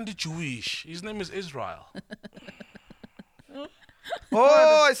wonder Tandi Jewish. His name is Israel.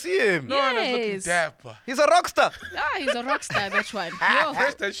 Oh, I see him. No wonder he's looking Yes. dapper. He's a rock star. Ah, he's a rock star, that one. Yo,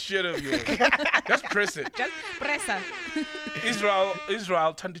 Press that shit of yours. Just press it. just press her.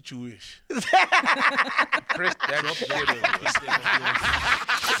 Israel Tandi Jewish. Press that shit of yours.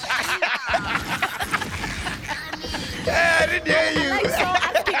 I didn't hear you. Like so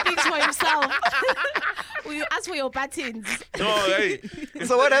asking things for himself. Will you ask for your buttons? No, hey.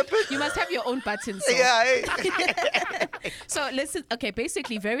 So what happened? You must have your own buttons. So. Yeah. Hey. So listen, okay,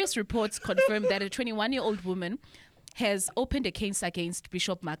 basically various reports confirm that a 21-year-old woman has opened a case against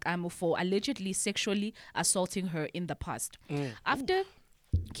Bishop Makamu for allegedly sexually assaulting her in the past. After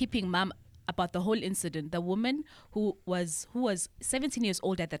keeping mum about the whole incident, the woman who was 17 years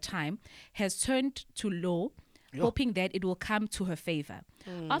old at the time has turned to law, hoping that it will come to her favor.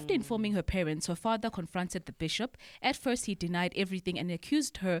 After informing her parents, her father confronted the bishop. At first, he denied everything and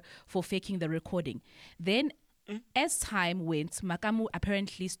accused her for faking the recording. Then, as time went, Makamu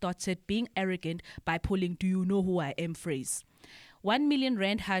apparently started being arrogant by pulling "Do you know who I am" phrase. 1 million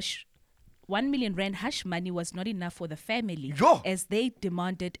rand hush money was not enough for the family as they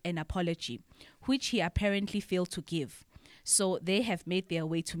demanded an apology, which he apparently failed to give. So they have made their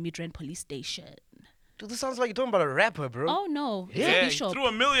way to Midrand police station. Dude, this sounds like you're talking about a rapper, bro. Oh no, it's a Yeah, he bishop. threw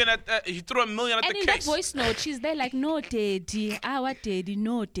 $1 million at And the in that case. voice note, she's there like, no, daddy. What daddy?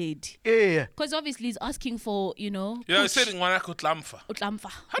 No, daddy. Yeah. Because obviously he's asking for, You know, he push. said Ngwanaka Utlamfa. Utlamfa.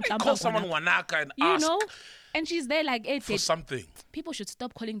 How do you Utlamfa call someone ngwana. Wanaka and You ask know? And she's there like, hey, for daddy. something? People should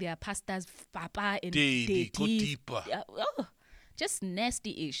stop calling their pastors Papa and Daddy, go daddy. deeper. Yeah, oh, just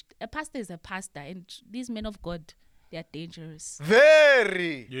nasty-ish. A pastor is a pastor, and these men of God, they are dangerous.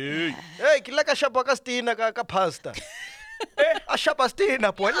 Very. Yeah. Hey, ke like a shapa ka stina ka pasta. A shapa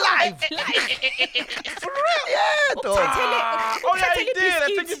stina boy live. For real? Yeah, dog. Oh yeah, he did.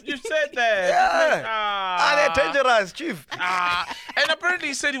 I think you said that. Yeah. They're dangerous, chief. And apparently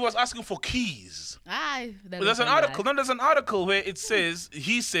he said he was asking for keys. There's an Lie. article. No, there's an article where it says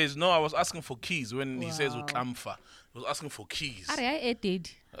he says no. I was asking for keys when he says Utlamfa. He was asking for keys. I edited.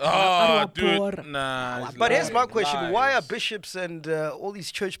 Oh, dude, nah. it's But here's my question: lies. why are bishops and all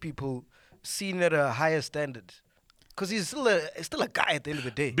these church people seen at a higher standard? Because he's still a guy at the end of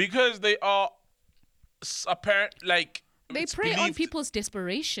the day. Because they are apparent, like They it's prey on believed- people's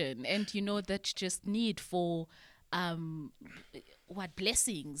desperation and that just need for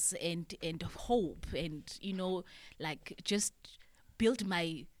blessings and hope and like just build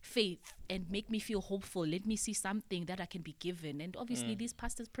my faith and make me feel hopeful. Let me see something that I can be given. And obviously these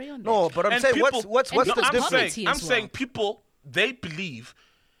pastors prey on No, that. but I'm And saying people- what's and the people- I'm difference? poverty saying, as I'm well. saying people, they believe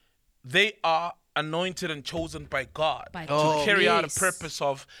they are anointed and chosen by God By to God. carry out a Yes. purpose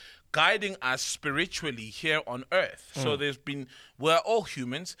of guiding us spiritually here on earth. So we're all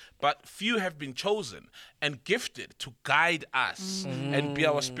humans, but few have been chosen and gifted to guide us and be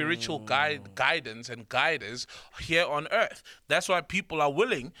our spiritual guidance and guiders here on earth. That's why people are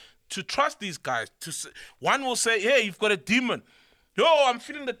willing to trust these guys. One will say, hey, you've got a demon. Yo, I'm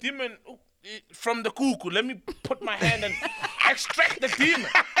feeling the demon from the cuckoo. Let me put my hand and extract the demon.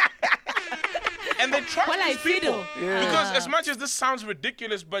 And they trust Well, I these people. fiddle. Because as much as this sounds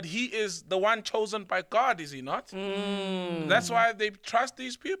ridiculous, but he is the one chosen by God, is he not? That's why they trust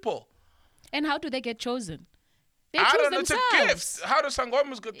these people. And how do they get chosen? They I choose don't know, it's a themselves. gift. How do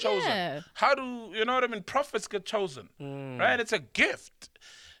sangomas get chosen? Yeah. How do, prophets get chosen? Right? It's a gift.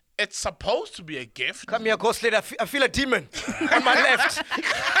 It's supposed to be a gift. Come here, ghost lady. I feel a demon on my left.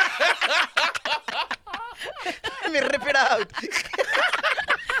 Let me rip it out.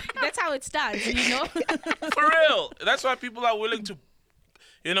 That's how it starts, For real. That's why people are willing to,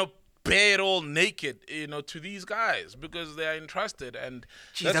 bear it all naked, to these guys because they are entrusted. And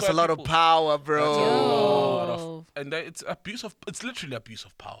That's a lot of power, bro. It's literally abuse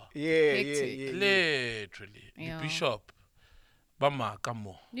of power. Yeah. Literally. Yeah. The bishop.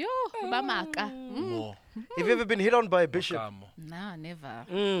 Makamu. Yo, bamaka. More. Have you ever been hit on by a bishop? Makamu. Nah, never.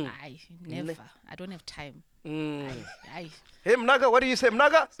 I never. I don't have time. I Hey, Mnaga, what do you say,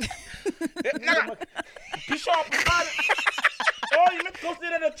 Mnaga? Bishop. Oh, you meant go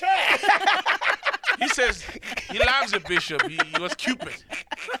sit at the church. He says he loves a bishop. He was Cupid.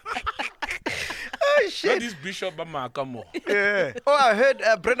 Oh, Not shit. this bishop, Makamu. Yeah. Oh, I heard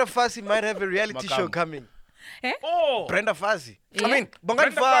Brenda Fassie might have a reality show Makamu. coming. Oh. Brenda Fassie. Yeah? I mean, Bongani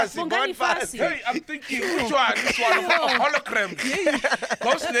Brenda Fassie. Bongani Fassie. Hey, I'm thinking, which one? This one, a hologram.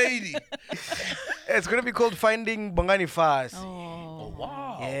 Ghost lady. It's going to be called Finding Bongani Fassie. Oh,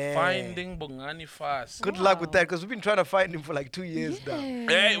 wow. Yeah. Finding Bongani Fassie. Good luck with that, because we've been trying to find him for like 2 years now.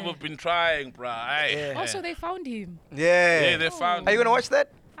 Hey, we've been trying, bro. Hey. Also, they found him. Yeah. Yeah, they found Are you going to watch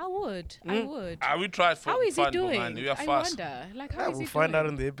that? I would. I would. We tried for How is he fun, doing? Bongani. We are I fast. wonder. Like, how Yeah, is we'll he find out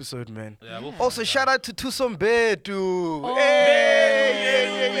doing? in the episode, man. Yeah, we'll Also, shout out to Thuso Mbedu. Oh.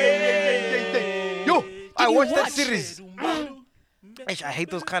 Hey! Yo, I you watched that watch? series. I hate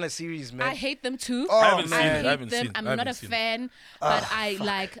those kind of series, man. I hate them too. Oh, I haven't man. seen it. hate I haven't them. seen it. I'm I not haven't a seen it. fan, but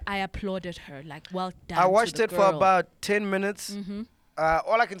I applauded her. Like, well done. I to watched the it for girl. about 10 minutes.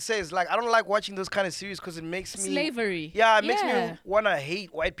 All I can say is, like, I don't like watching those kind of series because it makes me... Slavery. Yeah, it makes me want to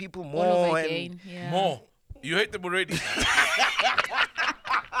hate white people more. all over and again. Yeah. More. You hate them already.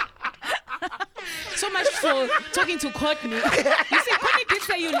 So much for talking to Courtney. You see, Courtney did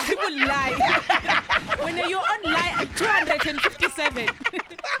say people lie. When you're on lie at 257.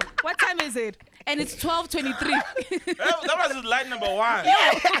 What time is it? And it's 12:23. That was his line number 1. No.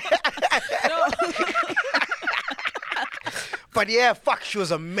 But yeah, fuck, she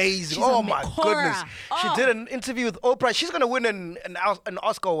was amazing. She's Oh my Cora. goodness. She Oh. did an interview with Oprah. She's going to win an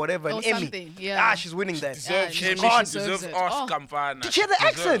Oscar or whatever, an Or Emmy. something, yeah. Ah, she's winning that. Deserves Yeah, Emmy, she she deserves deserves it. Oscar, Oh. mfana. Did you hear the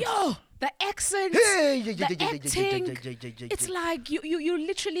accent? Yo, the accent, Hey, the acting. It's like you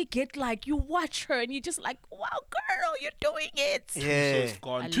literally get like, you watch her and you're just like, wow, girl, you're doing it. Yeah. Tuso's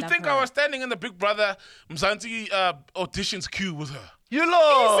gone. I Do you love think her. I was standing in the Big Brother Mzansi auditions queue with her? You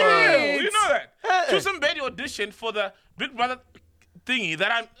know. it? You know that? Tuso Mbedu auditioned for the Big Brother thingy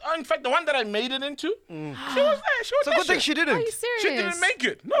that in fact, the one that I made it into. She was there. She It's a good thing auditioned. she Are didn't. you serious? She didn't make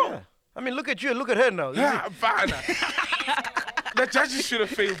it. No. I mean, look at you. Look at her now. Yeah, fine. The judges should have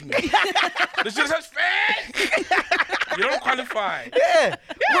failed me. They should have said, "Fail. You don't qualify." Yeah.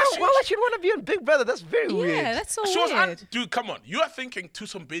 Why she- would she want to be on Big Brother? That's very weird. Yeah, that's so She was weird. dude, come on. You are thinking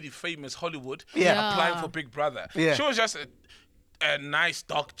Tuso Mbedu, famous Hollywood, Yeah. applying for Big Brother. Yeah. She was just a nice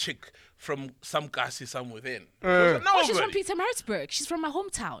dark chick from some Kasi somewhere within. No, Oh, she's from Pietermaritzburg. She's from my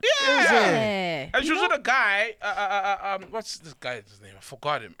hometown. Yeah. Yeah. And she was with a guy, what's this guy's name? I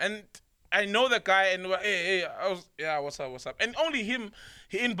forgot him. And I know the guy, and hey, what's up? And only him,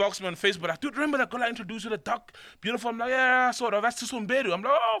 he inboxed me on Facebook. Like, dude, remember that girl I introduced you, the dark, beautiful? I'm like, yeah, sort of. That's Thuso Mbedu. I'm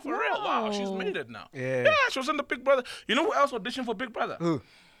like, oh, for real? Wow, she's made it now. Yeah. Yeah, she was in the Big Brother. You know who else auditioned for Big Brother? Who?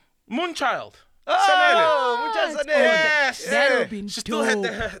 Moonchild. Oh, What? muchas Yes. That Yeah. would be She still had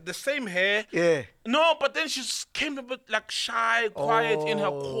dope. the same hair. Yeah. No, but then she came a bit like shy, quiet in her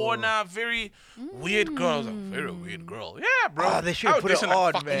corner. Very weird girl. I was like, very weird girl. Yeah, bro. Ah, they should I have put her auditioned like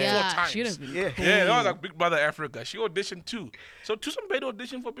on, fucking man. 4 Yeah, times. should have been. Yeah. Yeah, that was like Big Brother Africa. She auditioned too. So Thuso Mbedu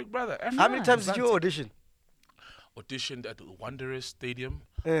auditioned for Big Brother Africa. How many times did you audition? Auditioned at the Wanderers Stadium.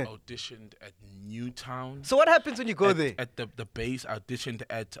 Yeah. Auditioned at Newtown. So what happens when you go there? At the base, I auditioned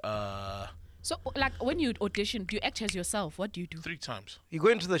at So, like, when you audition, do you act as yourself? What do you do? 3 times. You go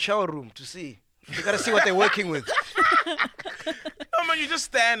into the shower room to see. You gotta see what they're working with. No, man, you just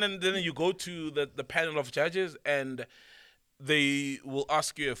stand and then you go to the panel of judges and they will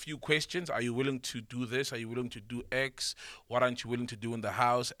ask you a few questions. Are you willing to do this? Are you willing to do X? What aren't you willing to do in the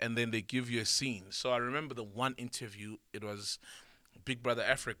house? And then they give you a scene. So I remember the one interview, it was Big Brother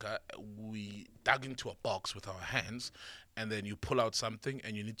Africa. We dug into a box with our hands and then you pull out something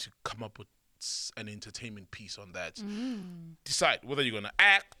and you need to come up with an entertainment piece on that. Decide whether you're going to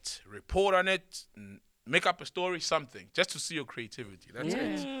act, report on it, make up a story, something, just to see your creativity. That's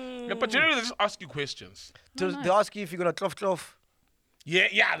it. Yeah, but generally they just ask you questions. They ask you if you're gonna cloth.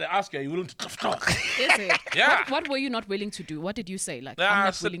 Yeah, they ask you, are you willing to talk? Is it? Yeah. What were you not willing to do? What did you say? Like, Nah, I'm I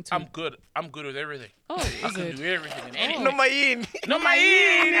not said, willing to. I'm good. I'm good with everything. Oh, I is can it? do everything and anything. No, my in. No, my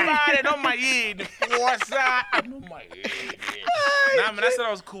in, no, my in. What's up? No, my in. Nah, man, I said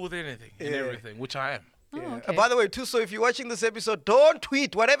I was cool with anything and everything, which I am. Oh, okay. By the way, Thuso, if you're watching this episode, don't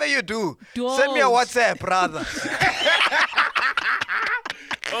tweet. Whatever you do, Don't. send me a WhatsApp, brother.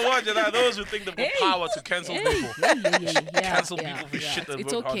 Oh, what? There are those who think they've got power to cancel people. Cancel people for shit they've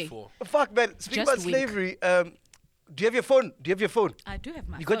It's worked okay. hard for. Fuck, man. Speaking Just about wink. slavery, do you have your phone? Do you have your phone? I do have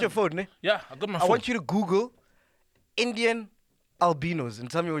my You got your phone, ne? Yeah, I got my I phone. want you to Google Indian albinos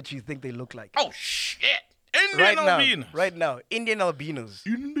and tell me what you think they look like. Oh, shit. Indian albinos. Right now. Indian albinos.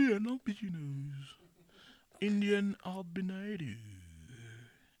 Indian albinos. Indian albinitis.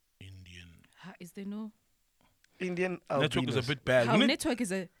 Indian. Is there no? Indian albinos. Network is a bit bad. How network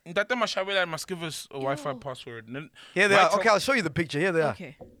is a? That time I must give us a Wi-Fi password. Here they are. Okay, I'll show you the picture. Here they are.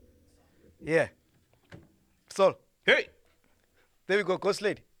 Okay. Yeah. So, Hey. there we go. Ghost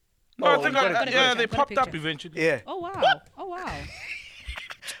lady. No, Oh, I think you got a picture. yeah, they Got a popped up picture. eventually. Yeah. Oh wow. Oh wow.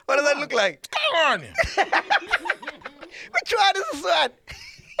 What does that look like? Come on. Which one is this one?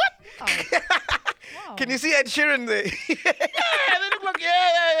 Wow. Can you see Ed Sheeran there? Yeah, they look like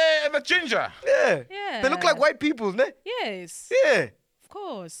yeah, the ginger. Yeah. Yeah. They look like white people, ne? Yes. Yeah. Of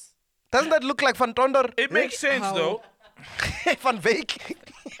course. Doesn't that look like Van Tonder? It makes sense How? though. Van Veek.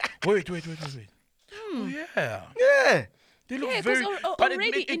 Wait. Oh yeah. Yeah. They look Yeah, very. because but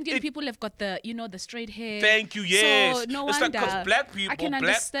already Indian people have got the the straight hair. Thank you. Yes. So no it's like wonder. because black people, I can black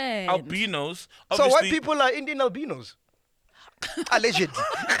understand. albinos. So white obviously- people are Indian albinos. Allegedly.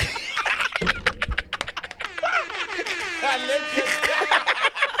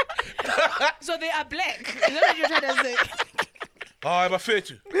 So they are black. Is that what you're trying to say? Oh, I'm afraid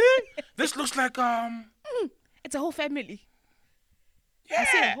to. This looks like It's a whole family. yeah, I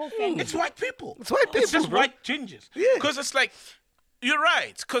see a whole family. it's white people. It's white people, It's just bro. white gingers. Yeah. Because it's like, you're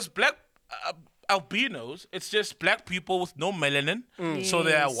right. Because black albinos, it's just black people with no melanin, so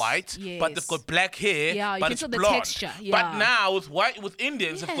they are Yes, white, but they've got black hair, Yeah, you but can it's tell the blonde. texture, But yeah. now with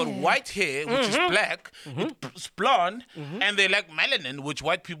Indians, they've got white hair, which is black, it's blonde, and they like melanin, which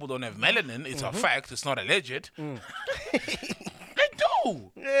white people don't have melanin. It's a fact. It's not alleged. They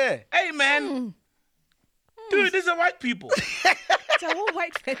do. Yeah. Hey, man. Dude, these are white people. It's a whole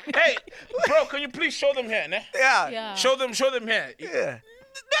white family. Hey, bro, can you please show them here, ne? Yeah. Yeah. Show them here. Yeah.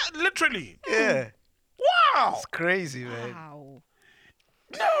 Literally. Yeah. Wow. It's crazy, man. Wow.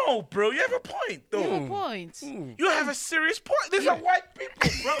 No, bro, you have a point, though. No point. You have a serious point. These are white people,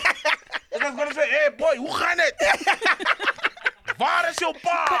 bro. And I'm gonna say, hey, boy, who can it? Waar is your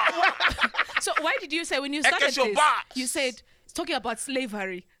bar? So why did you say when you started Get your this, box. you said it's talking about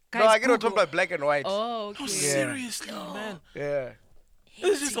slavery? Guys, No, I get on Google. talking about black and white. Oh, okay. No, seriously, man. Yeah.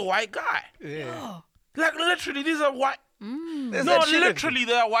 This is just a white guy. Yeah. Like, literally, these are white. There's No, that shit in- literally,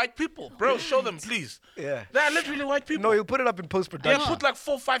 they are white people. Bro, show them, please. Yeah. They are literally white people. No, he'll put it up in post They production. put like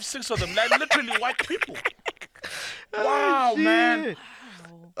 4, 5, 6 of them. Like, literally white people. Wow, man.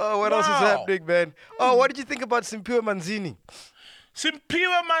 Oh, what else is Wow. happening, man? Oh, what did you think about Simphiwe Manzini?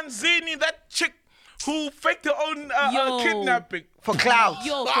 Simphiwe Manzini, that chick who faked her own Yo. kidnapping. For clout.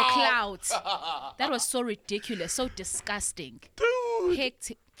 Yo, for clout. That was so ridiculous, so disgusting. Dude.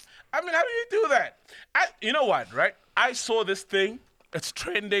 Hectic. I mean, how do you do that? You know what, right? I saw this thing. It's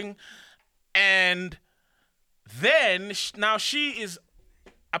trending. And then, now she is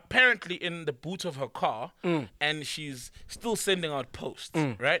apparently in the boot of her car. And she's still sending out posts,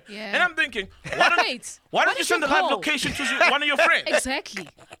 right? Yeah. And I'm thinking, why don't, Wait, why why don't you did send you the live call? location to one of your friends? Exactly.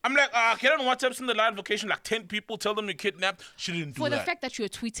 I'm like, get on WhatsApp, send the live location, like 10 people, tell them you kidnapped. She didn't do For that. the fact that you're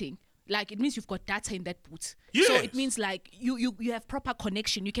tweeting, like it means you've got data in that boot. So Yes. it means like you have proper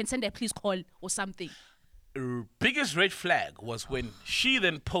connection. You can send a please call or something. Biggest red flag was when she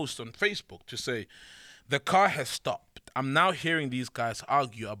then posted on Facebook to say, the car has stopped. I'm now hearing these guys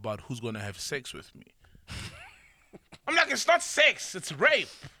argue about who's going to have sex with me. I'm like, it's not sex, it's rape.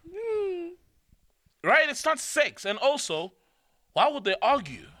 Right? It's not sex. And also, why would they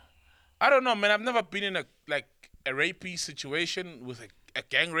argue? I don't know, man. I've never been in a rapey situation with a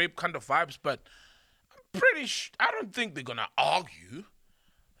gang rape kind of vibes, but I'm pretty I don't think they're going to argue.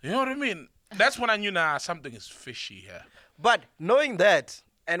 You know what I mean? That's when I knew, something is fishy here. But knowing that,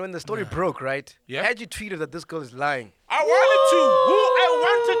 and when the story broke, right? Yeah. Had you tweeted that this girl is lying? I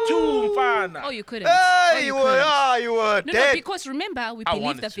wanted to, Mfana. Oh, you couldn't. Hey, Oh, you couldn't. were, you were No, dead. because remember, we I believe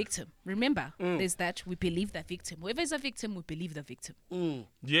wanted the to. victim. Remember, there's that. We believe the victim. Whoever is a victim, we believe the victim.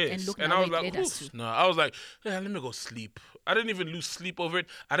 Yes. And look And now I was where it like, led us oof. to. No, I was like, yeah, let me go sleep. I didn't even lose sleep over it.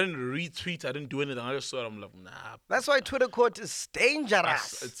 I didn't retweet. I didn't do anything. I just saw it. I'm like, nah. That's why Twitter court is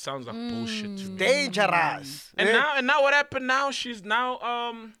dangerous. It sounds like bullshit to me. Dangerous. And Yeah. now what happened now? She's now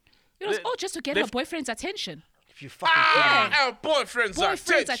It was all just to get her boyfriend's attention. If you fucking kidding me. our boyfriend's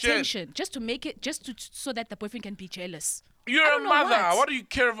Attention, just to make it, so that the boyfriend can be jealous. You're I a don't know mother. what. Why do you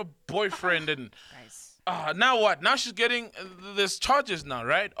care of a boyfriend? And Guys. now what? Now she's getting there's charges now,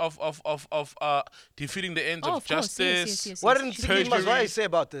 right? Of defeating the ends Oh, of of course. justice. Yes. What did Perjury. Siggy Mazwai say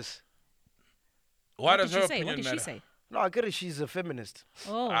about this? What What does did her she say? opinion What did she matter? say? No, I get it. She's a feminist.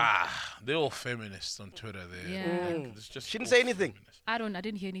 Oh, They're all feminists on Twitter. There, Yeah. It's just She didn't all say anything. feminists. I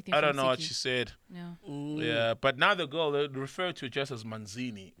didn't hear anything. I from don't know what Siki. she said. No. Yeah, but now the girl they refer to her just as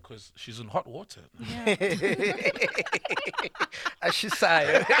Manzini because she's in hot water. Yeah. As she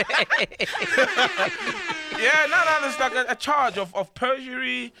sighed. Yeah, no, there's like a charge of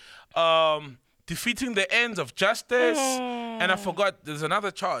perjury, defeating the ends of justice, and I forgot there's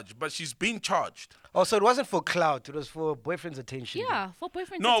another charge, but she's being charged. Oh, so it wasn't for clout. It was for boyfriend's attention. Yeah, for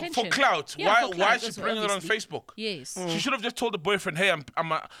boyfriend's No, attention. for clout. Yeah, why for clout, is she also, bringing it on obviously. Facebook? Yes. She should have just told the boyfriend, "Hey,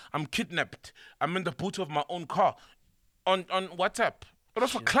 I'm kidnapped. I'm in the boot of my own car," on WhatsApp. But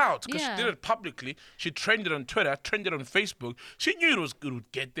also clout because Yeah. she did it publicly. She trended on Twitter, trended on Facebook. She knew it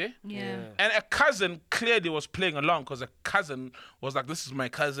would get there. Yeah. And a cousin clearly was playing along because a cousin was like, "This is my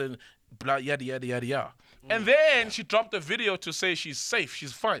cousin," blah yada yada yada yada. And then she dropped a video to say she's safe,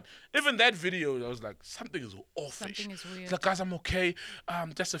 she's fine. Even that video, I was like, something is off. Something is weird. It's like, guys, I'm okay.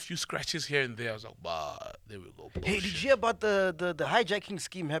 Just a few scratches here and there. I was like, bah, there we go. Hey, did bullshit. you hear about the hijacking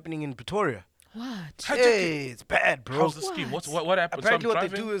scheme happening in Pretoria? What? Hey, it's bad, bro. How's the scheme? What happened? Apparently, So what I'm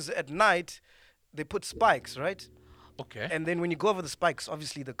they do driving? is at night, they put spikes, right? Okay. And then when you go over the spikes,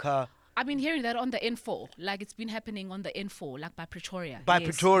 obviously the car I've been hearing that on the N4. Like it's been happening on the N4, like by Pretoria. by Yes,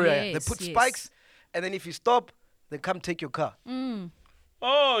 Pretoria, they yes, put yes. spikes, and then if you stop, they come take your car.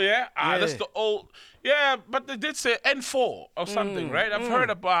 Oh, yeah. That's Yeah. the old. Yeah, but they did say N4 or something, right? I've heard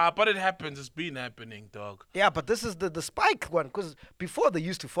about, but it happens. It's been happening, dog. Yeah, but this is the spike one, because before they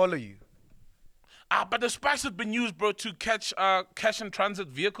used to follow you. But the spikes have been used, bro, to catch cash and transit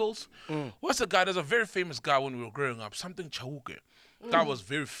vehicles. What's the guy? There's a very famous guy when we were growing up, something Chauke. Guy was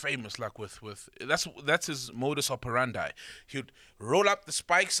very famous, like with that's his modus operandi. He'd roll up the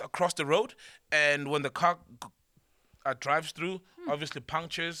spikes across the road, and when the car drives through, obviously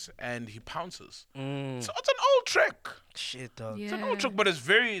punctures, and he pounces. So it's an old trick. Shit, dog. It's an old trick, but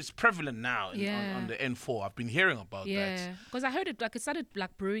it's prevalent now on the N4. I've been hearing about that. Yeah, because I heard it, like it started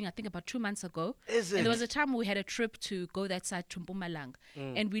like brewing, I think about 2 months ago. Is And it? there was a time we had a trip to go that side to Mpumalanga,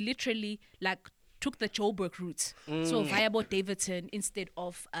 and we literally like took the Joburg route, so via Port Davidson instead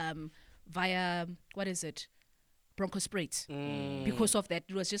of via what is it, Bronkhorstspruit. Because of that,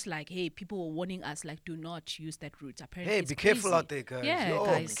 it was just like, hey, people were warning us like, do not use that route. Apparently, Hey, it's be careful crazy. out there, guys. Yeah, Yo,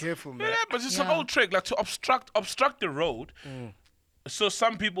 guys. be careful, man. Yeah, but it's an Yeah. old trick, like to obstruct the road. So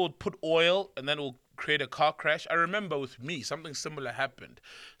some people would put oil, and then it will create a car crash. I remember with me, something similar happened.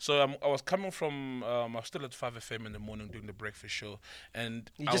 So I was coming from, I was still at 5 FM in the morning doing the breakfast show, and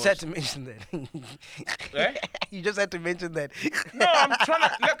You I just was, had to mention that. Eh? You just had to mention that. No, I'm trying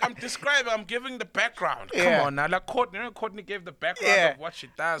to, look, I'm describing, I'm giving the background. Yeah. Come on now, like Courtney gave the background Yeah. of what she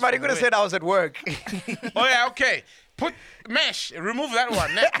does. But he from could have where- said I was at work. Oh yeah, okay. Put mesh. Remove that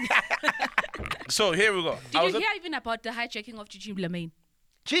one. So here we go. Did you hear even about the hijacking of Gigi Lemaine?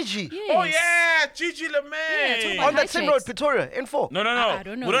 Gigi. Yes. Oh yeah, Gigi Yeah, Lemaine. talk about On that same hijacks. road, Pretoria, N4. No. I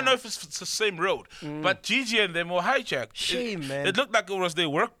don't know We don't now. know if it's the same road. But Gigi and them were hijacked. Shame, man. It looked like it was their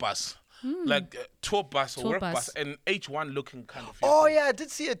work bus. Like tour bus or Tour work bus. bus. An H1 looking kind of Oh, vehicle. yeah, I did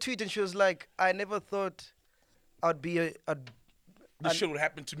see a tweet, and she was like, I never thought I'd be a... This shit would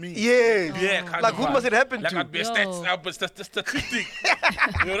happen to me. Yeah. Yeah, kind Like, of who vibe. must it happen like to? I'd be a Yo. statistic.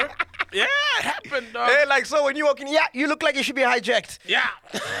 You know? Yeah, it happened, dog. Hey, like, so when you walk in, yeah, you look like you should be hijacked. Yeah.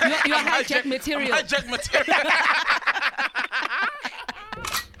 You're I'm hijacked material. I'm hijacked material.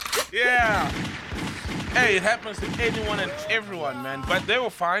 Yeah. Hey, it happens to anyone and everyone, man. But they were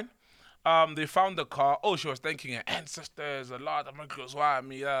fine. They found the car. Oh, she was thanking her ancestors a lot. I'm like, why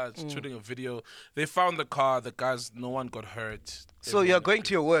me? It's shooting a video. They found the car. The guys, no one got hurt. So you're going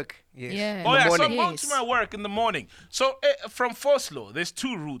to your work. Yes. Yeah. Oh In the yeah, so I'm morning. going to my work in the morning. So from Vosloo, there's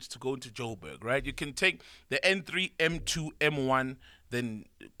 2 routes to go into Joburg, right? You can take the N3, M2, M1, then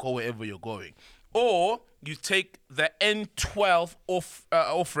go wherever you're going, or you take the N12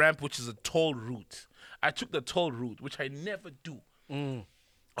 off ramp, which is a toll route. I took the toll route, which I never do.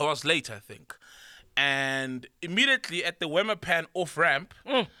 I was late, I think, and immediately at the Wemmerpan off ramp,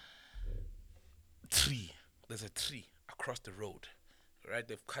 there's a tree across the road. Right,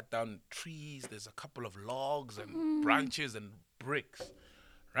 they've cut down trees. There's a couple of logs and branches and bricks.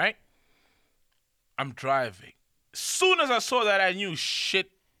 Right, I'm driving. Soon as I saw that, I knew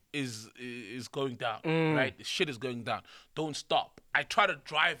shit is going down. Right, the shit is going down. Don't stop. I try to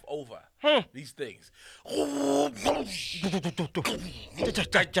drive over these things.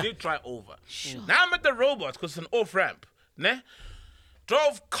 I did try over. Now I'm at the robots because it's an off ramp. Ne?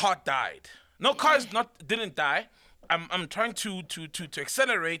 Drove, car died. No, car didn't die. I'm trying to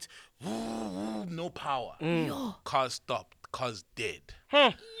accelerate. No power. Car stopped. Car's dead.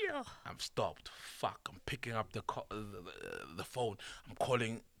 I'm stopped. Fuck. I'm picking up the phone. I'm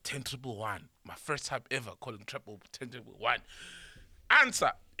calling 10111. My first time ever calling 10111.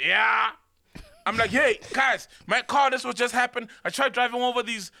 Answer. Yeah. I'm like, hey, guys, my car, this what just happened. I tried driving over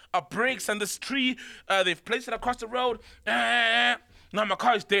these bricks and this tree. They've placed it across the road. Now my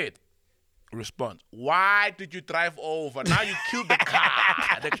car is dead. Response. Why did you drive over? Now you killed the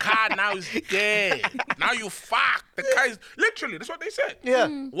car. The car now is dead. Now you fucked. The car is literally, that's what they said. Yeah.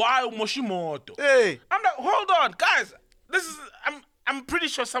 Why Moshimoto? Hey. I'm like, hold on, guys. This is I'm pretty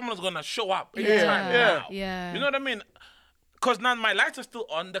sure someone's gonna show up anytime Yeah. now. Yeah. You know what I mean? Because now my lights are still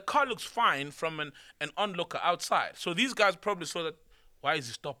on. The car looks fine from an onlooker outside. So these guys probably saw that. Why is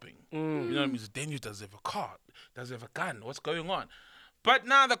he stopping? You know what I mean? It's dangerous. Does he have a car? Does he have a gun? What's going on? But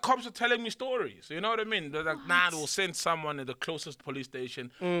now the cops are telling me stories. You know what I mean? They're like, we'll send someone at the closest police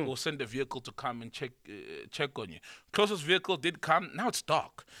station. We'll send a vehicle to come and check on you. Closest vehicle did come. Now it's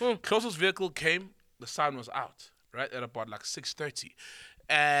dark. Closest vehicle came. The sun was out, right, at about like 6:30.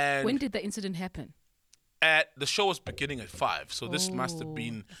 And When did the incident happen? the show was beginning at 5. So this must have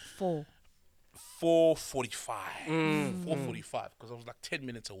been 4. 4:45. 4:45, because I was like 10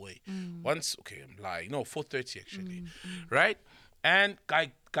 minutes away. Once, okay, I'm lying. No, 4:30 actually. Right? And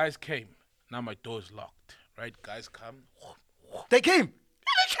guys came. Now my door is locked. Right? Guys come. They came.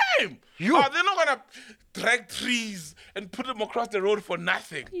 They came. Oh, they're not gonna drag trees and put them across the road for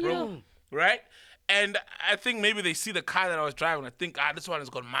nothing, bro. Right? And I think maybe they see the car that I was driving. I think, this one has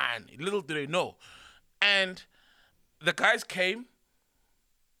got mine. Little do they know. And the guys came,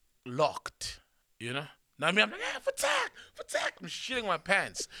 locked, you know? Now I'm like, for tag. I'm shitting my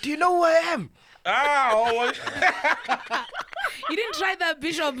pants. Do you know who I am? You didn't try that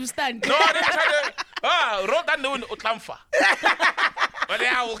bishop stand. No, I didn't try to. Wrote that note in Utlamfa. But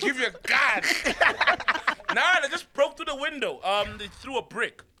yeah, I will give you a gun. Nah, they just broke through the window. They threw a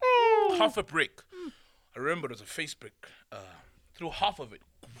brick. Half a brick. I remember it was a face brick. Threw half of it.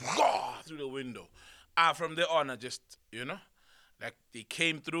 Through the window. From there on, I just, you know, like they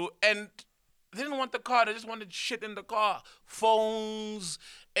came through and they didn't want the car. They just wanted shit in the car. Phones,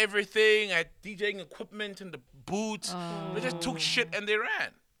 everything. I had DJing equipment in the boot. They just took shit and they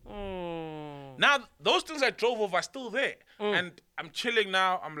ran. Now, those things I drove over are still there. And I'm chilling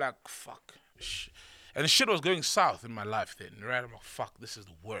now. I'm like, fuck. And shit was going south in my life then, right? I'm like, fuck, this is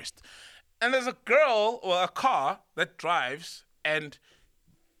the worst. And there's a girl or a car that drives and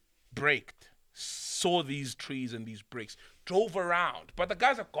braked, saw these trees and these bricks, drove around. But the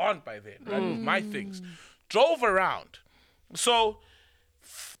guys are gone by then, right? With my things. Drove around. So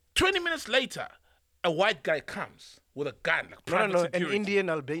 20 minutes later, a white guy comes with a gun, like private security. An Indian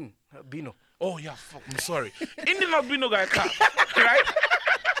albino. Oh, yeah, fuck, I'm sorry. Indian albino guy comes, right?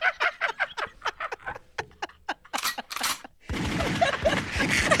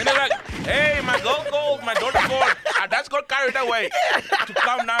 And they're like, hey, my gold, my daughter called. That's got carried away to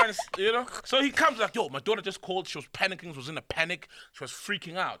come down, and, you know. So he comes like, yo, my daughter just called. She was panicking. She was in a panic. She was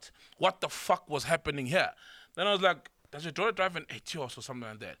freaking out. What the fuck was happening here? Then I was like, does your daughter drive an Etios or something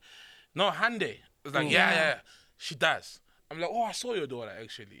like that? No, Hyundai. It's like, yeah, she does. I'm like, oh, I saw your daughter,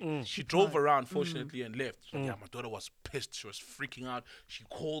 actually. She drove around, fortunately, and left. So, yeah, my daughter was pissed. She was freaking out. She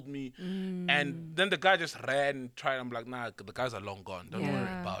called me. And then the guy just ran and tried. I'm like, nah, the guys are long gone. Don't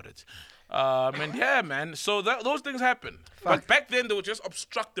worry about it. And yeah, man. So those things happen. But back then, they would just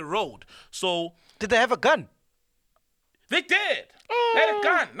obstruct the road. So... Did they have a gun? They did. They had a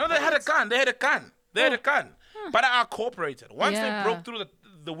gun. No, they had a gun. They had a gun. But I cooperated. Once they broke through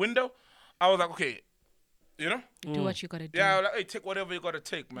the window, I was like, okay, you know? Do what you gotta do. Yeah, I was like, hey, take whatever you gotta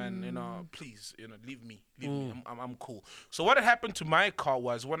take, man. You know, please, you know, leave me. I'm cool. So what had happened to my car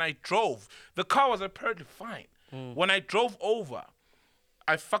was when I drove, the car was apparently fine. When I drove over,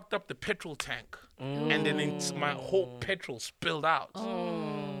 I fucked up the petrol tank. And then my whole petrol spilled out.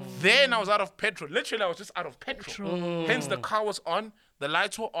 Then I was out of petrol. Literally, I was just out of petrol. Hence, the car was on. The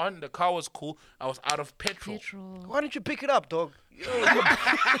lights were on. The car was cool. I was out of petrol. Why don't you pick it up, dog?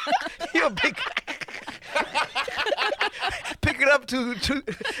 You're big. Pick it up to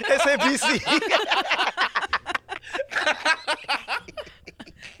SABC.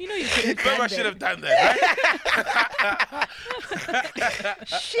 You know you could have Maybe I should have done that, right?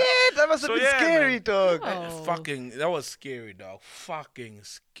 Shit, that must have been scary, man. dog. That was scary, dog. Fucking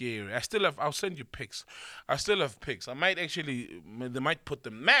scary. I'll send you pics. I still have pics. I might actually, they might put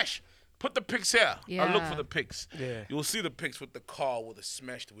them. Put the pics here. Yeah. I'll look for the pics. Yeah. You'll see the pics with the car with the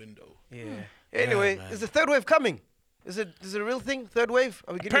smashed window. Yeah. Anyway, is the third wave coming? Is it a real thing? Third wave?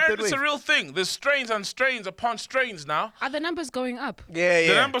 Are we getting Apparently a third wave? it's a real thing. There's strains and strains upon strains now. Are the numbers going up? Yeah.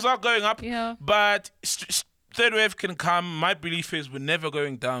 The numbers are going up. Yeah. But third wave can come. My belief is we're never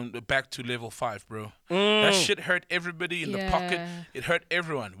going down back to level 5, bro. That shit hurt everybody in the pocket. It hurt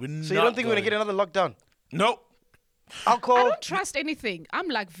everyone. So you don't think we're going to get another lockdown? Nope. Alcohol? I don't trust anything. I'm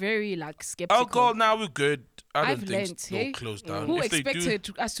very skeptical. Alcohol, now we're good. I don't think learned, they'll close down. Who If they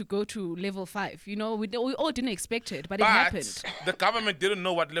expected us to go to level 5? You know, we all didn't expect it, but it But happened. the government didn't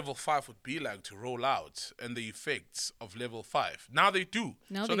know what level 5 would be like to roll out and the effects of level 5. Now they do.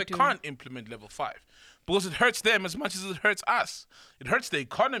 So they can't implement level 5 because it hurts them as much as it hurts us. It hurts the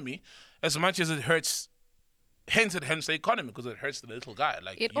economy as much as it hurts. Hence the economy because it hurts the little guy.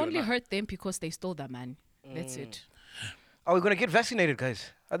 Like It only hurt them because they stole the man. That's it. Are we going to get vaccinated, guys?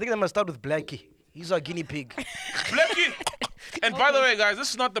 I think I'm going to start with Blackie. He's our guinea pig. Blackie! And by the way, guys,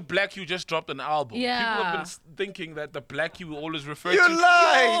 this is not the Black you just dropped an album. Yeah. People have been thinking that the Black you always refer You to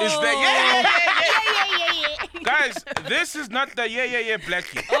lie! is the yeah. Guys, this is not the yeah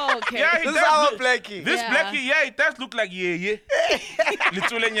Blackie. Oh, okay. Yeah, he This is does our look- Blackie. This Yeah. Blackie, it does look like yeah.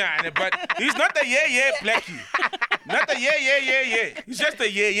 Lithuanian, but he's not the yeah Blackie. Not the yeah. He's just the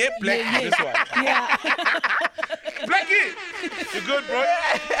yeah Blackie. This one. Yeah. Blackie, You good, bro?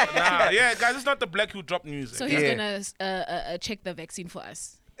 Nah, yeah, guys, it's not the black who drop music. So he's gonna check the vaccine for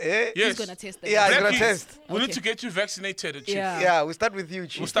us. Eh? yes. He's gonna test the Yeah, he's vaccine. gonna Blackies, test. We need Okay. to get you vaccinated, Chief. Yeah. Yeah, we start with you, We'll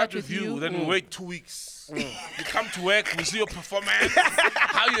Chief. start with you, then we'll wait 2 weeks. You come to work, we see your performance,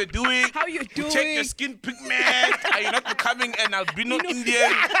 how you're doing. How you We check your doing? skin pigment. Are you not becoming an albino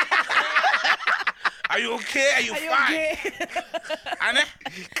Indian? Are you okay? Are you fine? Okay. Anne?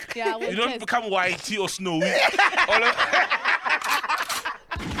 Yeah, we'll You don't test. become whitey or snowy.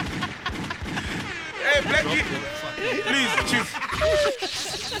 Hey, Blackie. Please, Chief.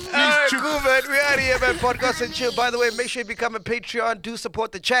 Alright, cool, man. We out here, man. Podcast and chill. By the way, make sure you become a Patreon. Do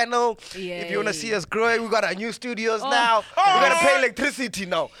support the channel. If you want to see us growing, we got our new studios now. We got to pay electricity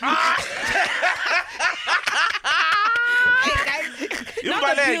now. You Now buy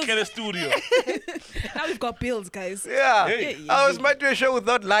the that bills- in the studio. Now we've got bills, guys. Yeah. Hey. I was might do a show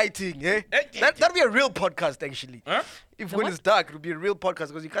without lighting, eh? That'd be a real podcast, actually. Huh? If when what? it's dark, it'll be a real podcast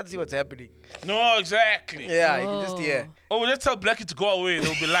because you can't see what's happening. No, exactly. Yeah, you can just hear. Oh, well, let's tell Blackie to go away.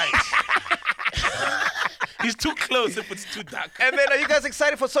 There'll be lights. He's too close if it's too dark. And then, are you guys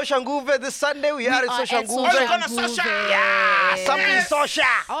excited for Social Nguve this Sunday? We are at Social at Nguve. Social gonna Social. Nguve. Yeah, something social.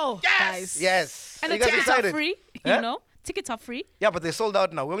 Oh, Yes. guys. Yes. And Are the you guys tickets excited? are free, Huh? you know? Tickets are free. Yeah, but they're sold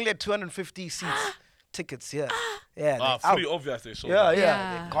out now. We only had 250 seats. Tickets, yeah. Yeah, they're Pretty out. obvious they sold Yeah, out. yeah.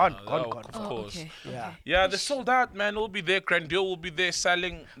 Yeah. They're gone, Oh, gone. of Oh, course. okay. Yeah. Yeah, they sold out, man. We'll be there. Grandier will be there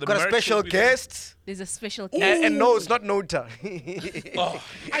selling. The Got a merch special will be there. guest. There's a special guest. And no, it's not Nota. Oh,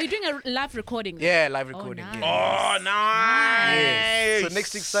 Are you doing a live recording? Yeah, live recording. nice. Yeah. oh, nice. Yeah. So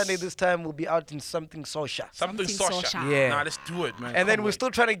next week Sunday this time we'll be out in something social. Something Something social. social. Yeah. Nah, let's do it, man. And then Come we're on.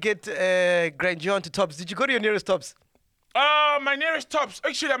 still trying to get Grandier onto Tops. Did you go to your nearest Tops? My nearest Tops.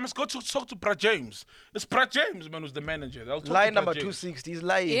 Actually, I must go to talk to Brad James. It's Brad James, man, who's the manager. I'll talk to Line Brad number James. 260. He's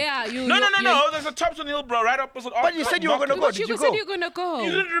lying. Yeah, you. No, you- There's a Tops on Hillbrow right opposite. But you said you were going to go. But Did you said go? you're gonna go.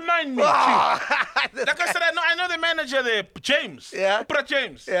 You didn't remind me. Ah, Chief. Like I said, I know the manager there, James. Yeah? Brad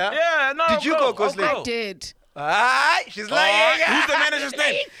James. Yeah? Yeah, no. Did you go, Gosling? I'll I did. ah, she's lying. Who's the manager's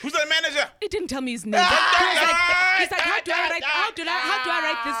name? Who's the manager? He didn't tell me his name. He's like, how do I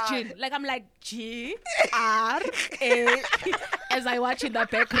write this gin? Like I'm like GRA as I watch in the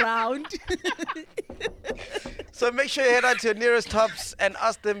background. So make sure you head out to your nearest Tops and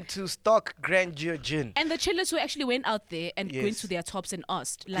ask them to stock Grandeur Gin. And the chillers who actually went out there and went Yes. to their Tops and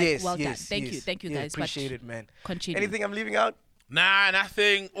asked, like, Yes, well done. yes, Thank yes. you, Yeah, guys. appreciate but it, man. Continue. Anything I'm leaving out? Nah,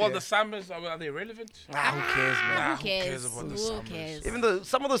 nothing. All Yeah. the summers, are they relevant? Ah, who cares, man? Nah, Who cares? about the Who summers? cares? Even though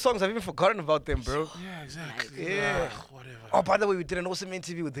some of the songs I've even forgotten about them, bro. Yeah, exactly. Yeah. Whatever. Oh, by the way, we did an awesome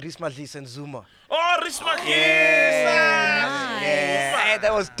interview with Risma Dlis and Zuma. Oh, Risma Kids. nice. Yeah, hey,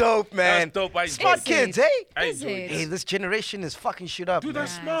 that was dope, man. That's dope. I Smart Is kids, it? hey? I Is enjoyed it? Hey, this generation is fucking shit up, Dude, man.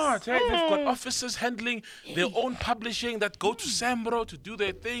 that's smart. Hey, they've got officers handling their own publishing that go to Sambro to do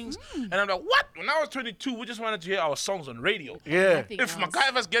their things. And I'm like, what? When I was 22, we just wanted to hear our songs on radio. Yeah. Nothing If else.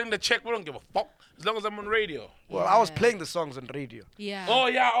 MacGyver's getting the check, we don't give a fuck as long as I'm on radio. Well, I was playing the songs on radio. Yeah. Oh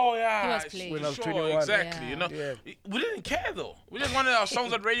yeah. He was playing. When I was Sure, 21. exactly. Yeah. You know, Yeah. we didn't care though. We just wanted our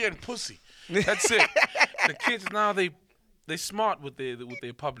songs on radio and pussy. That's it. The kids now they smart with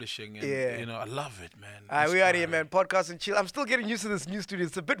their publishing and Yeah. you know I love it, man. Alright, we out here, man. Podcast and chill. I'm still getting used to this new studio.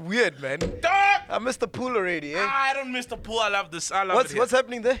 It's a bit weird, man. Dog! I missed the pool already, eh? I don't miss the pool. I love this. I love it. What's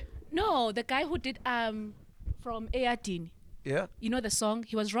happening there? No, the guy who did from Ayadin, Yeah. you know the song,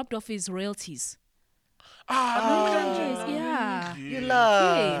 he was robbed of his royalties. Ah, Yeah. You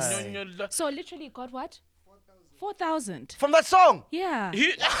lie. Yes. So literally got what? 4,000. From that song. Yeah.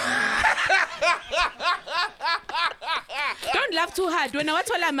 He, Don't laugh too hard. When I watch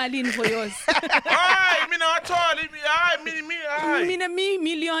all Malin for yours. I mean, I told him, Me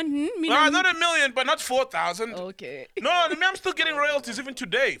million. not a million, but not 4,000. Okay. No, I mean, I'm still getting royalties even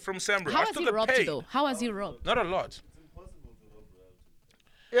today from Sambro. How I was still he get robbed paid. though? How was he robbed? Not a lot.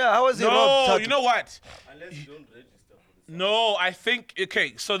 Yeah, how was it? No, you know what? No, I think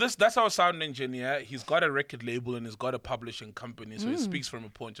okay. So that's our sound engineer. He's got a record label and he's got a publishing company, so he speaks from a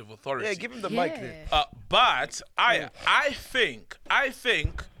point of authority. Yeah, give him the mic there. But I think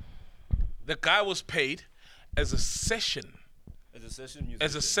the guy was paid as a session.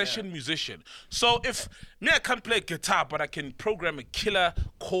 As a session musician. So if I can't play guitar, but I can program a killer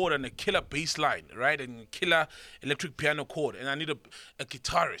chord and a killer bass line, right? And a killer electric piano chord, and I need a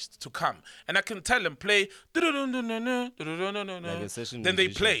guitarist to come. And I can tell them play a session then they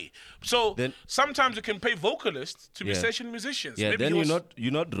musician. play. So Then- sometimes you can pay vocalists to be Yeah. session musicians. Yeah, Maybe then he was-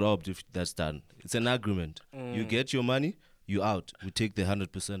 you're not robbed if that's done. It's an agreement. You get your money, you out. We take the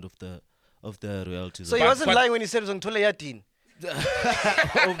 100% of the royalties. So he But- wasn't but- lying when he said it was on Tole Yatin.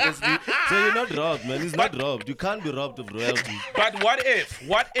 Obviously. So you're not robbed, man. He's not robbed. You can't be robbed of royalty. But what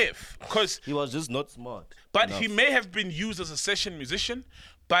if? Because He was just not smart. But enough. he may have been used as a session musician,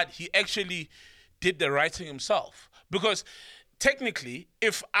 but he actually did the writing himself. Because technically,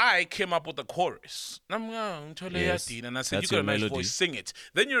 if I came up with a chorus, Yes, and I said, that's you got a your nice melody. voice, sing it,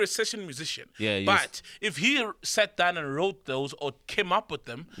 then you're a session musician. Yeah, yes. But if he sat down and wrote those or came up with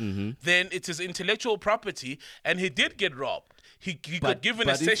them, then it is intellectual property, and he did get robbed. He got given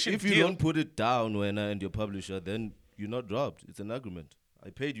a session if you deal. don't put it down when and your publisher, then you're not robbed. It's an agreement. I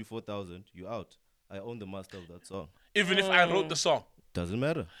paid you 4,000. You out. I own the master of that song. Even if I wrote the song. Doesn't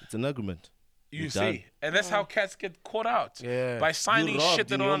matter. It's an agreement. You You're see, done. and that's how cats get caught out by signing You're robbed shit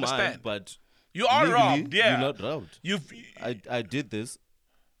they in don't your understand. mind, but You are legally, robbed, yeah. You're not robbed. You've I did this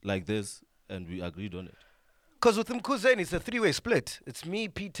like this, and we agreed on it. Because with Mkhuzen, it's a 3-way split. It's me,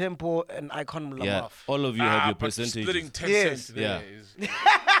 Pete Tempo, and Icon Lamaf. Yeah, all of you have your but percentages. splitting 10 Yes. cents there Yeah. is.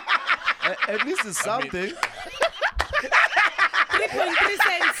 At least it's something. 3.3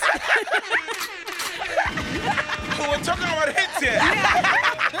 cents. We're talking about hits here.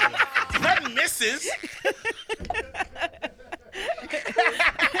 Not misses.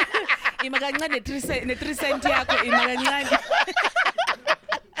 Ima kancane ne-3 cent yakho ima kancane.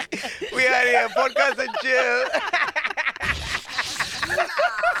 We are here, podcast and chill.